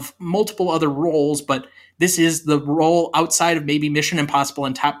have multiple other roles, but this is the role outside of maybe Mission Impossible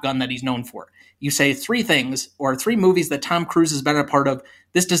and Top Gun that he's known for. You say 3 things or 3 movies that Tom Cruise has been a part of.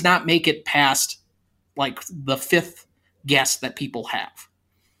 This does not make it past like the 5th guess that people have.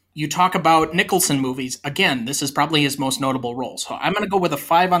 You talk about Nicholson movies. Again, this is probably his most notable role. So I'm going to go with a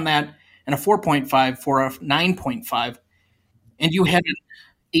 5 on that and a 4.5 for a 9.5. And you had an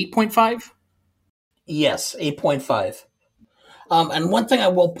 8.5? Yes, 8.5. And one thing I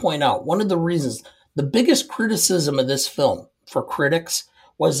will point out, one of the reasons, the biggest criticism of this film for critics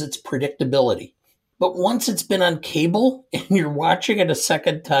was its predictability. But once it's been on cable and you're watching it a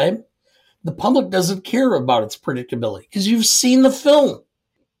second time, the public doesn't care about its predictability because you've seen the film.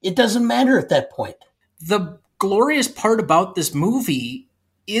 It doesn't matter at that point. The glorious part about this movie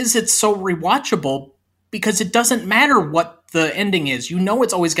is it's so rewatchable because it doesn't matter what the ending is. You know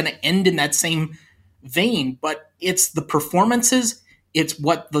it's always going to end in that same vein, but it's the performances, it's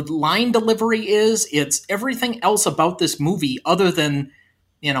what the line delivery is, it's everything else about this movie other than,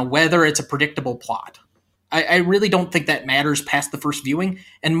 whether it's a predictable plot. I really don't think that matters past the first viewing,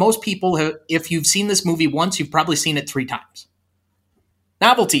 and most people, if you've seen this movie once, you've probably seen it 3 times.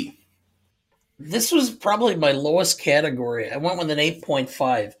 Novelty. This was probably my lowest category. I went with an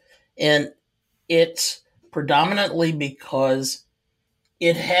 8.5, and it's predominantly because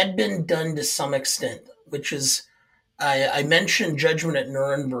it had been done to some extent, which is, I mentioned Judgment at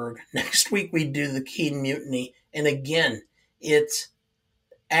Nuremberg. Next week we do The Keen Mutiny, and again, it's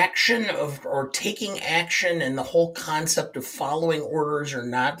action or taking action and the whole concept of following orders or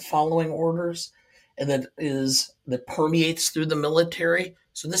not following orders. and that permeates through the military.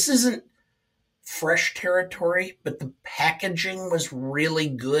 So this isn't fresh territory, but the packaging was really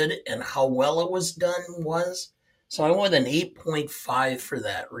good and how well it was done was. So I went with an 8.5 for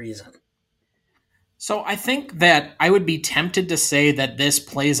that reason. So I think that I would be tempted to say that this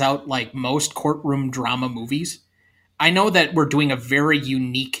plays out like most courtroom drama movies. I know that we're doing a very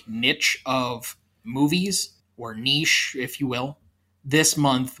unique niche of movies, or niche, if you will, this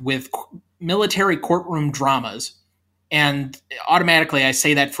month with military courtroom dramas. And automatically I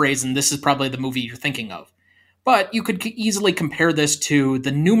say that phrase, and this is probably the movie you're thinking of. But you could easily compare this to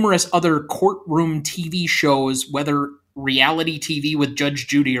the numerous other courtroom TV shows, whether reality TV with Judge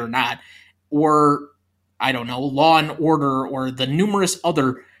Judy or not, or, I don't know, Law and Order, or the numerous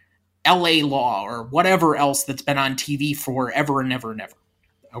other LA Law, or whatever else that's been on TV forever and ever and ever.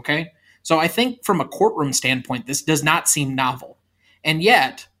 Okay? So I think from a courtroom standpoint, this does not seem novel. And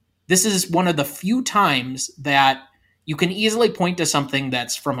yet, this is one of the few times that you can easily point to something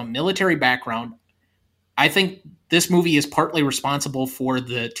that's from a military background. I think this movie is partly responsible for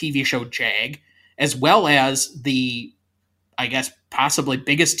the TV show JAG, as well as the, I guess, possibly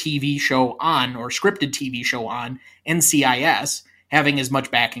biggest TV show on, or scripted TV show on, NCIS, having as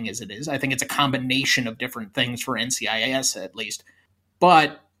much backing as it is. I think it's a combination of different things for NCIS, at least.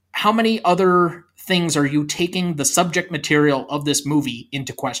 But how many other things are you taking the subject material of this movie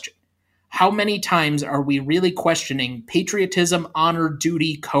into question? How many times are we really questioning patriotism, honor,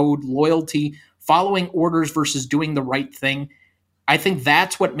 duty, code, loyalty, following orders versus doing the right thing? I think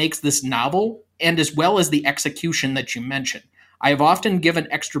that's what makes this novel, and as well as the execution that you mentioned. I have often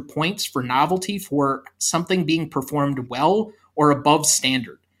given extra points for novelty for something being performed well or above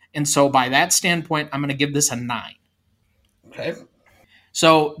standard. And so by that standpoint, I'm going to give this a 9. Okay.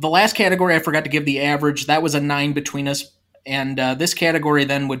 So the last category, I forgot to give the average. That was a 9 between us. And this category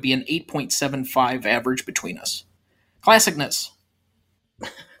then would be an 8.75 average between us. Classicness.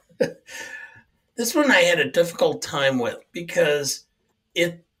 This one I had a difficult time with because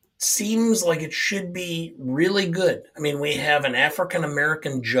it seems like it should be really good. I mean, we have an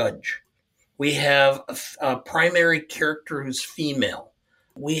African-American judge. We have a primary character who's female.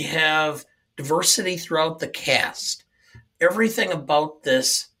 We have diversity throughout the cast. Everything about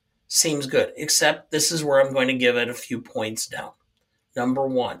this seems good, except this is where I'm going to give it a few points down. Number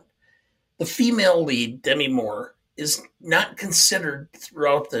one, the female lead, Demi Moore, is not considered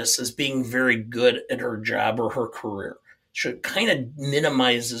throughout this as being very good at her job or her career. She kind of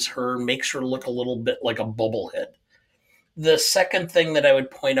minimizes her and makes her look a little bit like a bubblehead. The second thing that I would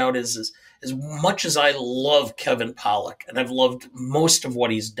point out is as much as I love Kevin Pollak, and I've loved most of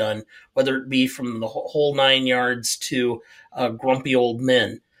what he's done, whether it be from the whole 9 yards to Grumpy Old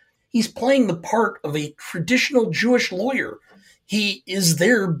Men, he's playing the part of a traditional Jewish lawyer. He is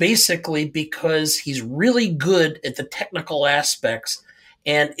there basically because he's really good at the technical aspects,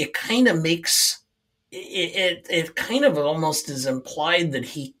 and it kind of makes it kind of almost is implied that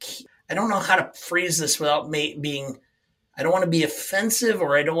I don't know how to phrase this without being, I don't want to be offensive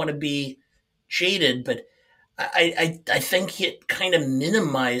or I don't want to be jaded, but I think it kind of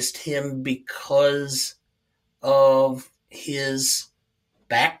minimized him because of his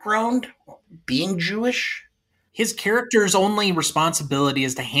background, being Jewish. His character's only responsibility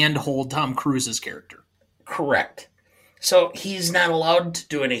is to handhold Tom Cruise's character. Correct. So he's not allowed to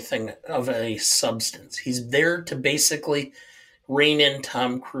do anything of a substance. He's there to basically rein in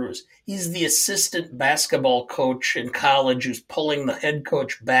Tom Cruise. He's the assistant basketball coach in college who's pulling the head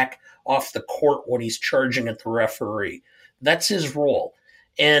coach back off the court when he's charging at the referee. That's his role.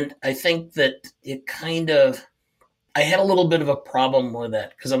 And I think that I had a little bit of a problem with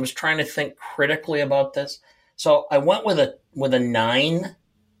that because I was trying to think critically about this. So I went with a 9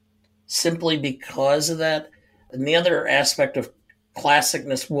 simply because of that. And the other aspect of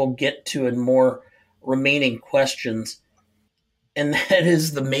classicness we'll get to in more remaining questions, and that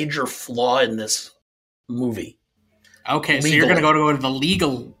is the major flaw in this movie. Okay, legally. So you're going to go to the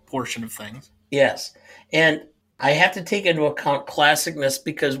legal portion of things. Yes. And I have to take into account classicness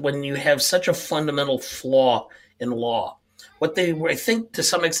because when you have such a fundamental flaw in law, what they, I think to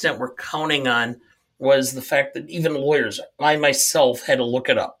some extent, were counting on was the fact that even lawyers, I myself had to look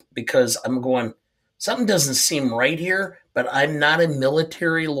it up because I'm going, something doesn't seem right here, but I'm not a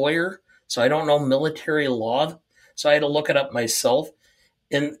military lawyer, so I don't know military law. So I had to look it up myself.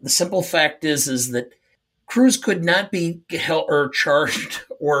 And the simple fact is that Cruise could not be held or charged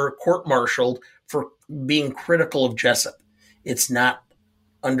or court-martialed for being critical of Jessup. It's not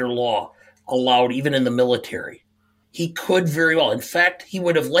under law allowed, even in the military. He could very well. In fact, he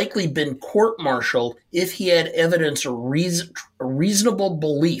would have likely been court-martialed if he had evidence or reasonable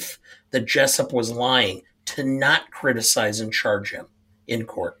belief that Jessup was lying to not criticize and charge him in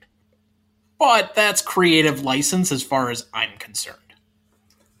court. But that's creative license as far as I'm concerned.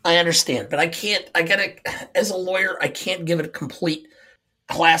 I understand, but as a lawyer, I can't give it a complete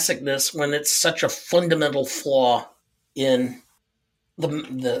classicness when it's such a fundamental flaw in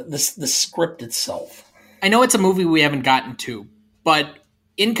the script itself. I know it's a movie we haven't gotten to, but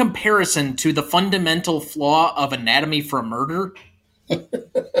in comparison to the fundamental flaw of Anatomy for a Murder,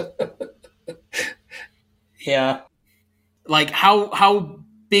 yeah, like how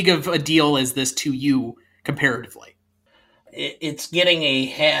big of a deal is this to you comparatively? It's getting a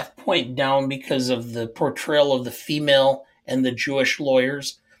half point down because of the portrayal of the female and the Jewish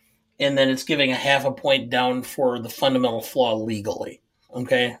lawyers, and then it's giving a half a point down for the fundamental flaw legally.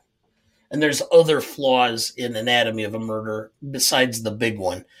 Okay. And there's other flaws in Anatomy of a Murder besides the big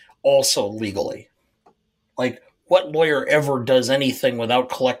one, also legally. Like, what lawyer ever does anything without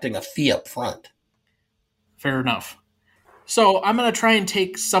collecting a fee up front? Fair enough. So I'm going to try and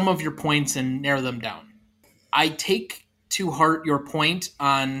take some of your points and narrow them down. I take to heart your point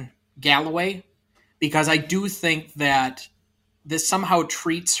on Galloway because I do think that this somehow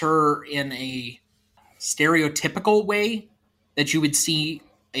treats her in a stereotypical way that you would see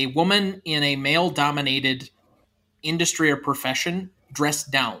a woman in a male-dominated industry or profession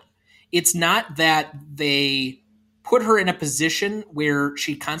dressed down. It's not that they put her in a position where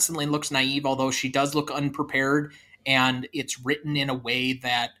she constantly looks naive, although she does look unprepared, and it's written in a way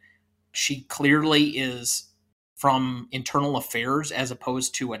that she clearly is from internal affairs as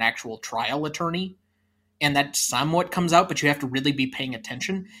opposed to an actual trial attorney. And that somewhat comes out, but you have to really be paying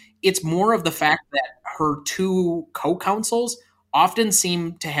attention. It's more of the fact that her two co-counsels often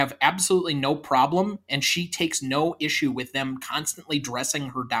seem to have absolutely no problem, and she takes no issue with them constantly dressing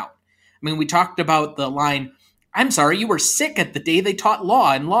her down. I mean, we talked about the line, "I'm sorry, you were sick at the day they taught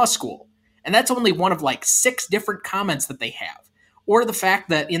law in law school." And that's only one of like 6 different comments that they have. Or the fact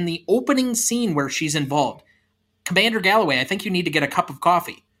that in the opening scene where she's involved, "Commander Galloway, I think you need to get a cup of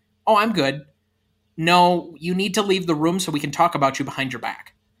coffee." "Oh, I'm good." "No, you need to leave the room so we can talk about you behind your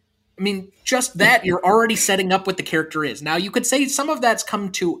back." I mean, just that, you're already setting up what the character is. Now, you could say some of that's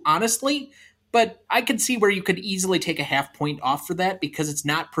come too honestly, but I could see where you could easily take a half point off for that because it's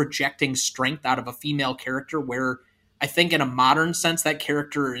not projecting strength out of a female character where I think in a modern sense that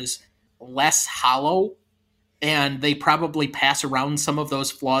character is less hollow and they probably pass around some of those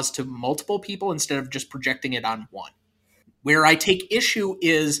flaws to multiple people instead of just projecting it on one. Where I take issue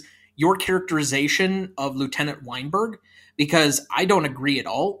is your characterization of Lieutenant Weinberg, because I don't agree at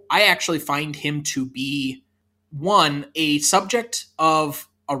all. I actually find him to be, one, a subject of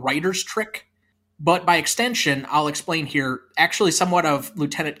a writer's trick, but by extension, I'll explain here, actually somewhat of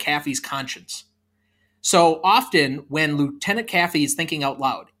Lieutenant Caffey's conscience. So often when Lieutenant Caffey is thinking out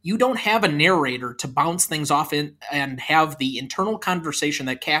loud, you don't have a narrator to bounce things off in and have the internal conversation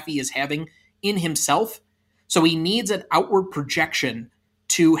that Caffey is having in himself. So he needs an outward projection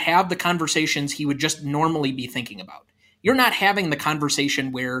to have the conversations he would just normally be thinking about. You're not having the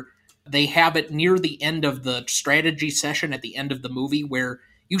conversation where they have it near the end of the strategy session at the end of the movie where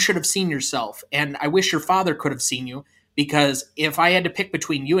you should have seen yourself. And I wish your father could have seen you, because if I had to pick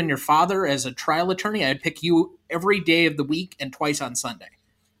between you and your father as a trial attorney, I'd pick you every day of the week and twice on Sunday.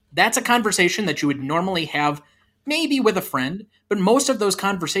 That's a conversation that you would normally have maybe with a friend, but most of those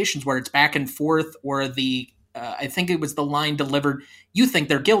conversations where it's back and forth or I think it was the line delivered, "You think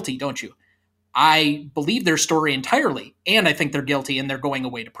they're guilty, don't you? I believe their story entirely, and I think they're guilty and they're going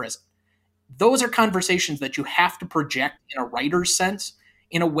away to prison." Those are conversations that you have to project in a writer's sense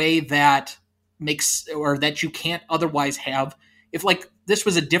in a way that makes, or that you can't otherwise have. If like this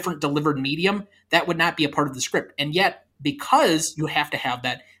was a different delivered medium, that would not be a part of the script. And yet, because you have to have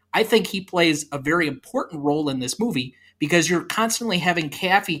that, I think he plays a very important role in this movie because you're constantly having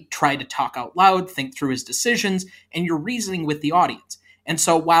Caffey try to talk out loud, think through his decisions, and you're reasoning with the audience. And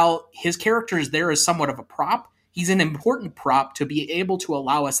so while his character is there as somewhat of a prop, he's an important prop to be able to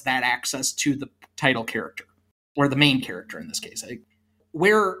allow us that access to the title character, or the main character in this case.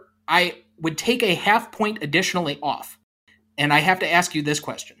 Where I would take a half point additionally off, and I have to ask you this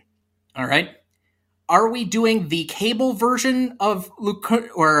question. All right? Are we doing the cable version of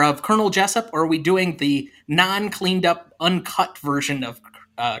Colonel Jessup, or are we doing the non-cleaned up, uncut version of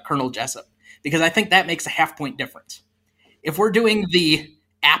Colonel Jessup? Because I think that makes a half point difference. If we're doing the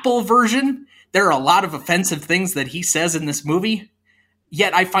Apple version, there are a lot of offensive things that he says in this movie,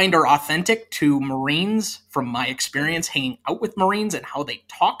 yet I find are authentic to Marines from my experience hanging out with Marines and how they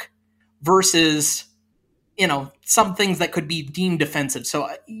talk versus, some things that could be deemed offensive. So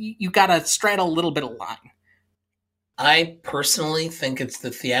you got to straddle a little bit of line. I personally think it's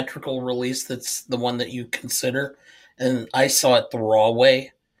the theatrical release that's the one that you consider. And I saw it the raw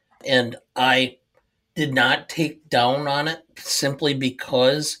way. And I did not take down on it simply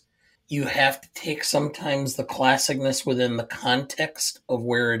because you have to take sometimes the classicness within the context of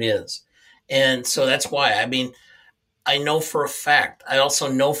where it is. And so that's why, I mean, I know for a fact, I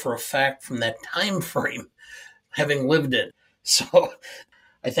also know for a fact from that time frame, having lived it. So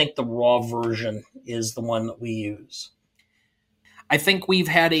I think the raw version is the one that we use. I think we've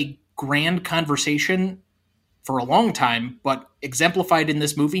had a grand conversation for a long time, but exemplified in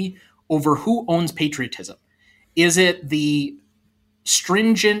this movie over who owns patriotism. Is it the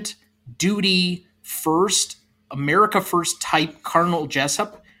stringent, duty first, America first type Colonel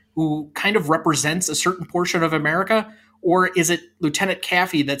Jessup, who kind of represents a certain portion of America? Or is it Lieutenant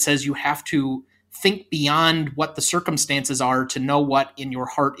Kaffee that says you have to think beyond what the circumstances are to know what in your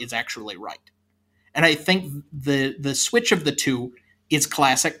heart is actually right? And I think the switch of the two is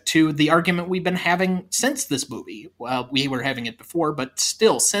classic to the argument we've been having since this movie. Well, we were having it before, but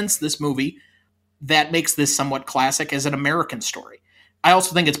still, since this movie, that makes this somewhat classic as an American story. I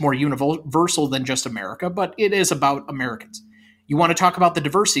also think it's more universal than just America, but it is about Americans. You want to talk about the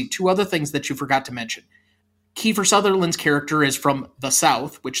diversity, two other things that you forgot to mention. Kiefer Sutherland's character is from the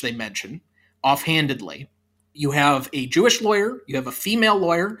South, which they mention offhandedly. You have a Jewish lawyer, you have a female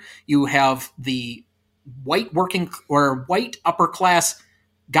lawyer, you have the white working or white upper class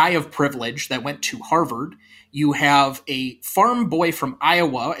guy of privilege that went to Harvard. You have a farm boy from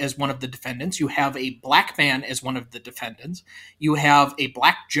Iowa as one of the defendants. You have a black man as one of the defendants. You have a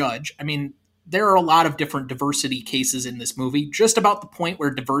black judge. I mean, there are a lot of different diversity cases in this movie, just about the point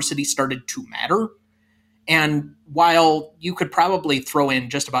where diversity started to matter. And while you could probably throw in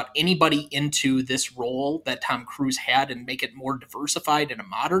just about anybody into this role that Tom Cruise had and make it more diversified in a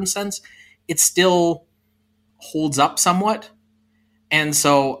modern sense, it still holds up somewhat. And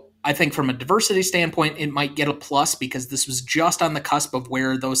so I think from a diversity standpoint, it might get a plus because this was just on the cusp of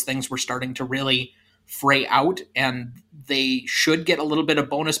where those things were starting to really fray out. And they should get a little bit of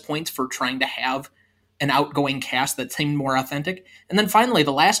bonus points for trying to have an outgoing cast that seemed more authentic. And then finally,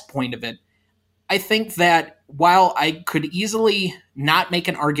 the last point of it, I think that while I could easily not make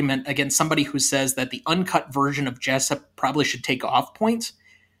an argument against somebody who says that the uncut version of Jessup probably should take off points,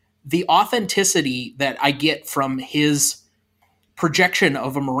 the authenticity that I get from his projection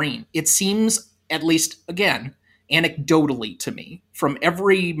of a Marine, it seems, at least, again, anecdotally to me, from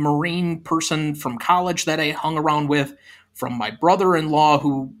every Marine person from college that I hung around with, from my brother-in-law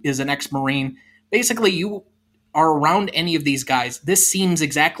who is an ex-Marine, basically you are around any of these guys, this seems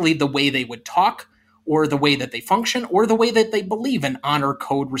exactly the way they would talk, or the way that they function, or the way that they believe in honor,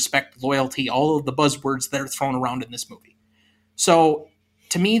 code, respect, loyalty, all of the buzzwords that are thrown around in this movie. So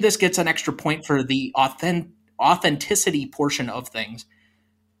to me, this gets an extra point for the authenticity portion of things.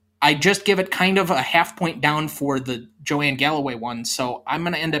 I just give it kind of a half point down for the Joanne Galloway one, so I'm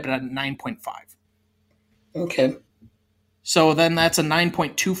going to end up at a 9.5. Okay. So then that's a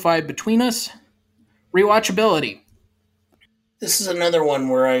 9.25 between us. Rewatchability. This is another one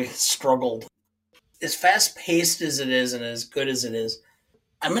where I struggled. As fast paced as it is and as good as it is,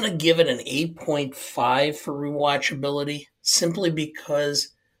 I'm going to give it an 8.5 for rewatchability simply because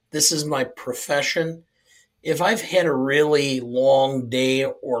this is my profession. If I've had a really long day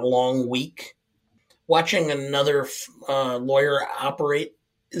or long week, watching another lawyer operate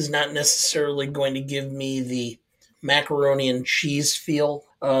is not necessarily going to give me the macaroni and cheese feel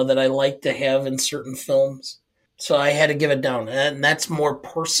that I like to have in certain films. So I had to give it down. And that's more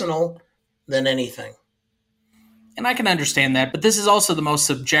personal than anything. And I can understand that, but this is also the most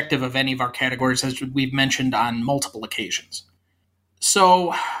subjective of any of our categories, as we've mentioned on multiple occasions.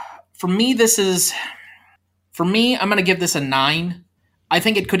 So for me, I'm going to give this a 9. I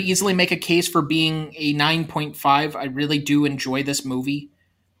think it could easily make a case for being a 9.5. I really do enjoy this movie.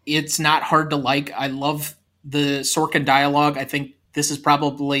 It's not hard to like. I love the Sorkin dialogue. I think this is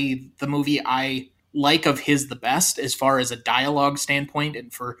probably the movie I like of his the best as far as a dialogue standpoint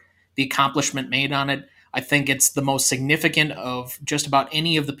and for the accomplishment made on it. I think it's the most significant of just about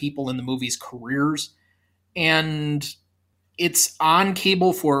any of the people in the movie's careers. And it's on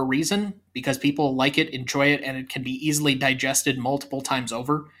cable for a reason because people like it, enjoy it, and it can be easily digested multiple times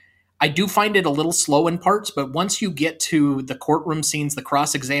over. I do find it a little slow in parts, but once you get to the courtroom scenes, the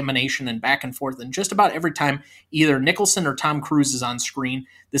cross-examination and back and forth, and just about every time either Nicholson or Tom Cruise is on screen,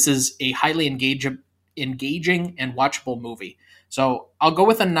 this is a highly engaging and watchable movie. So I'll go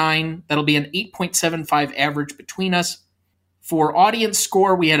with a 9. That'll be an 8.75 average between us. For audience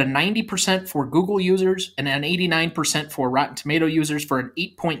score, we had a 90% for Google users and an 89% for Rotten Tomato users for an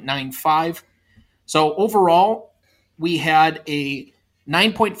 8.95. So overall, we had a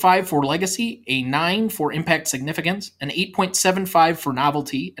 9.5 for legacy, a 9 for impact significance, an 8.75 for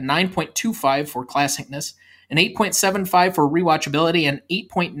novelty, a 9.25 for classicness, an 8.75 for rewatchability, and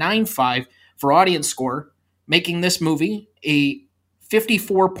 8.95 for audience score, making this movie a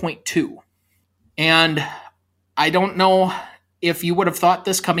 54.2. And I don't know if you would have thought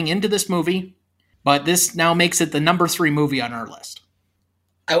this coming into this movie, but this now makes it the number 3 movie on our list.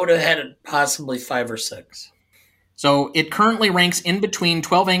 I would have had it possibly 5 or 6. So it currently ranks in between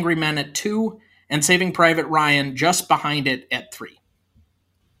 12 Angry Men at 2 and Saving Private Ryan just behind it at 3.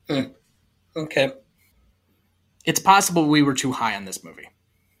 Okay. It's possible we were too high on this movie.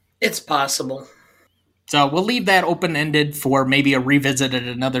 It's possible. So we'll leave that open-ended for maybe a revisit at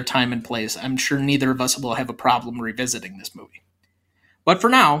another time and place. I'm sure neither of us will have a problem revisiting this movie. But for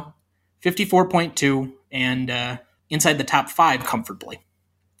now, 54.2 and inside the top 5 comfortably.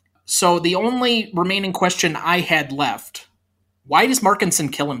 So the only remaining question I had left, why does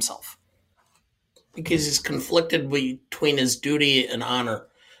Markinson kill himself? Because he's conflicted between his duty and honor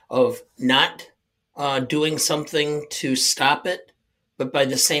of not doing something to stop it, but by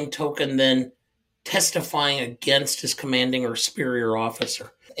the same token then testifying against his commanding or superior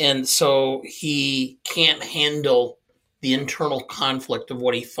officer. And so he can't handle the internal conflict of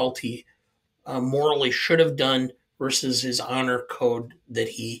what he felt he morally should have done versus his honor code that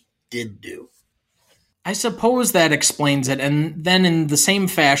he did do. I suppose that explains it. And then in the same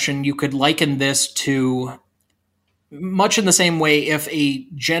fashion, you could liken this to much in the same way if a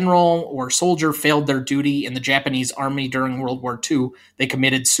general or soldier failed their duty in the Japanese army during World War II, they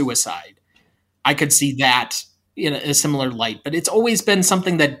committed suicide. I could see that in a similar light. But it's always been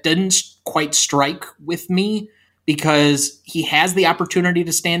something that didn't quite strike with me because he has the opportunity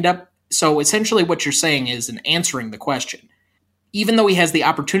to stand up. So essentially what you're saying is, in answering the question, even though he has the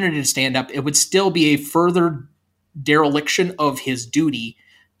opportunity to stand up, it would still be a further dereliction of his duty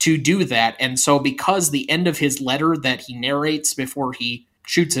to do that. And so because the end of his letter that he narrates before he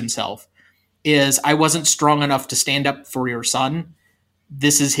shoots himself is, I wasn't strong enough to stand up for your son,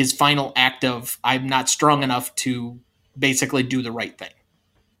 this is his final act of, I'm not strong enough to basically do the right thing.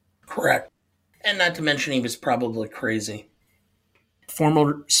 Correct. And not to mention he was probably crazy.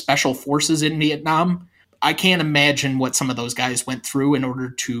 Former special forces in Vietnam, I can't imagine what some of those guys went through in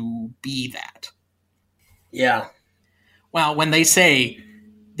order to be that. Yeah. Well, when they say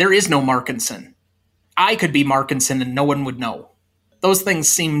there is no Markinson, I could be Markinson and no one would know. Those things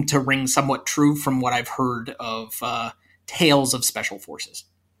seem to ring somewhat true from what I've heard of tales of special forces.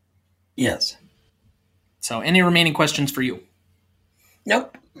 Yes. So any remaining questions for you?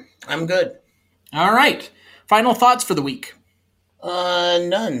 Nope. I'm good. All right. Final thoughts for the week.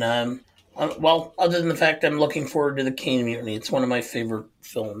 None. Well, other than the fact I'm looking forward to the Caine Mutiny. It's one of my favorite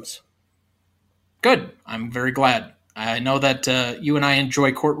films. Good. I'm very glad. I know that you and I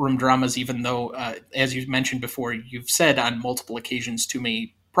enjoy courtroom dramas, even though, as you mentioned before, you've said on multiple occasions to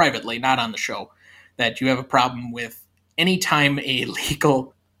me privately, not on the show, that you have a problem with any time a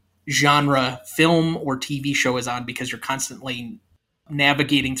legal genre film or TV show is on because you're constantly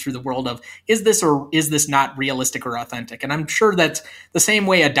navigating through the world of, is this or is this not realistic or authentic? And I'm sure that's the same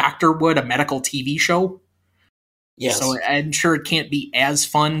way a doctor would a medical TV show. Yes. So I'm sure it can't be as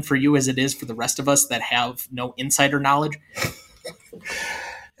fun for you as it is for the rest of us that have no insider knowledge.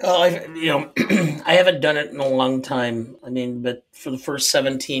 Well, I haven't done it in a long time. I mean, but for the first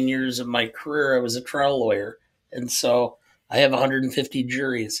 17 years of my career, I was a trial lawyer. And so I have 150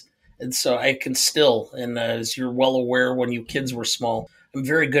 juries. And so I can still, and as you're well aware when you kids were small, I'm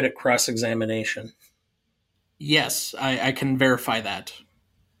very good at cross-examination. Yes, I can verify that.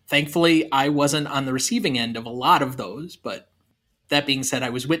 Thankfully, I wasn't on the receiving end of a lot of those, but that being said, I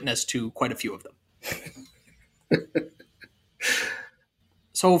was witness to quite a few of them.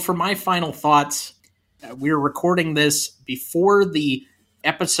 So for my final thoughts, we're recording this before the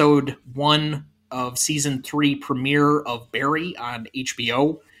episode 1 of season 3 premiere of Barry on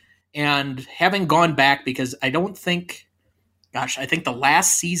HBO. And having gone back, because I think the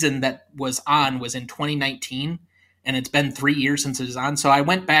last season that was on was in 2019, and it's been 3 years since it was on. So I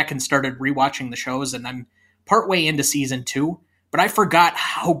went back and started rewatching the shows, and I'm partway into season 2, but I forgot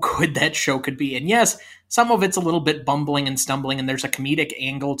how good that show could be. And yes, some of it's a little bit bumbling and stumbling, and there's a comedic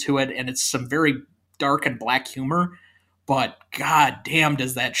angle to it, and it's some very dark and black humor, but god damn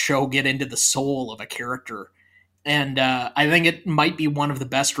does that show get into the soul of a character. And I think it might be one of the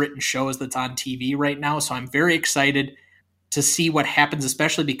best written shows that's on TV right now. So I'm very excited to see what happens,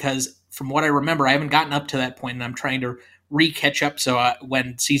 especially because from what I remember, I haven't gotten up to that point and I'm trying to re-catch up. So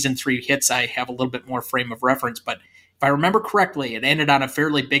when season 3 hits, I have a little bit more frame of reference. But if I remember correctly, it ended on a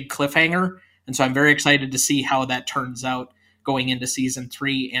fairly big cliffhanger. And so I'm very excited to see how that turns out going into season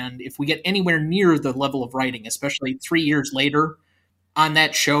 3. And if we get anywhere near the level of writing, especially 3 years later on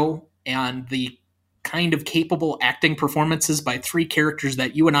that show, and the kind of capable acting performances by 3 characters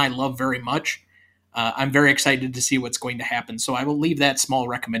that you and I love very much, I'm very excited to see what's going to happen. So I will leave that small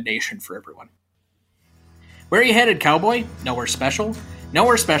recommendation for everyone. Where are you headed, cowboy? Nowhere special?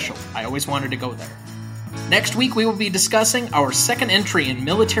 Nowhere special. I always wanted to go there. Next week, we will be discussing our second entry in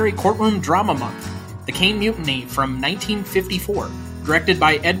Military Courtroom Drama Month, The Caine Mutiny from 1954, directed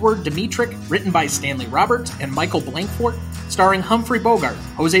by Edward Dmytryk, written by Stanley Roberts and Michael Blankfort, starring Humphrey Bogart,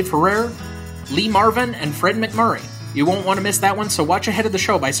 Jose Ferrer, Lee Marvin, and Fred McMurray. You won't want to miss that one, so watch ahead of the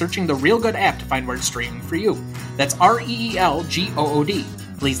show by searching the Real Good app to find where it's streaming for you. That's REELGOOD.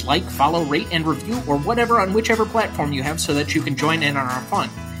 Please like, follow, rate, and review, or whatever on whichever platform you have so that you can join in on our fun.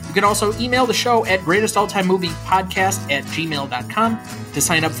 You can also email the show at greatestaltimemoviepodcast@gmail.com to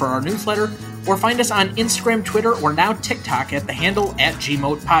sign up for our newsletter, or find us on Instagram, Twitter, or now TikTok at the handle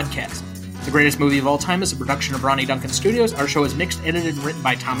 @GModePodcast. The Greatest Movie of All Time is a production of Ronnie Duncan Studios. Our show is mixed, edited, and written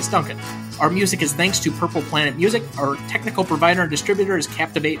by Thomas Duncan. Our music is thanks to Purple Planet Music. Our technical provider and distributor is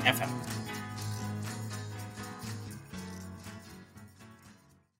Captivate FM.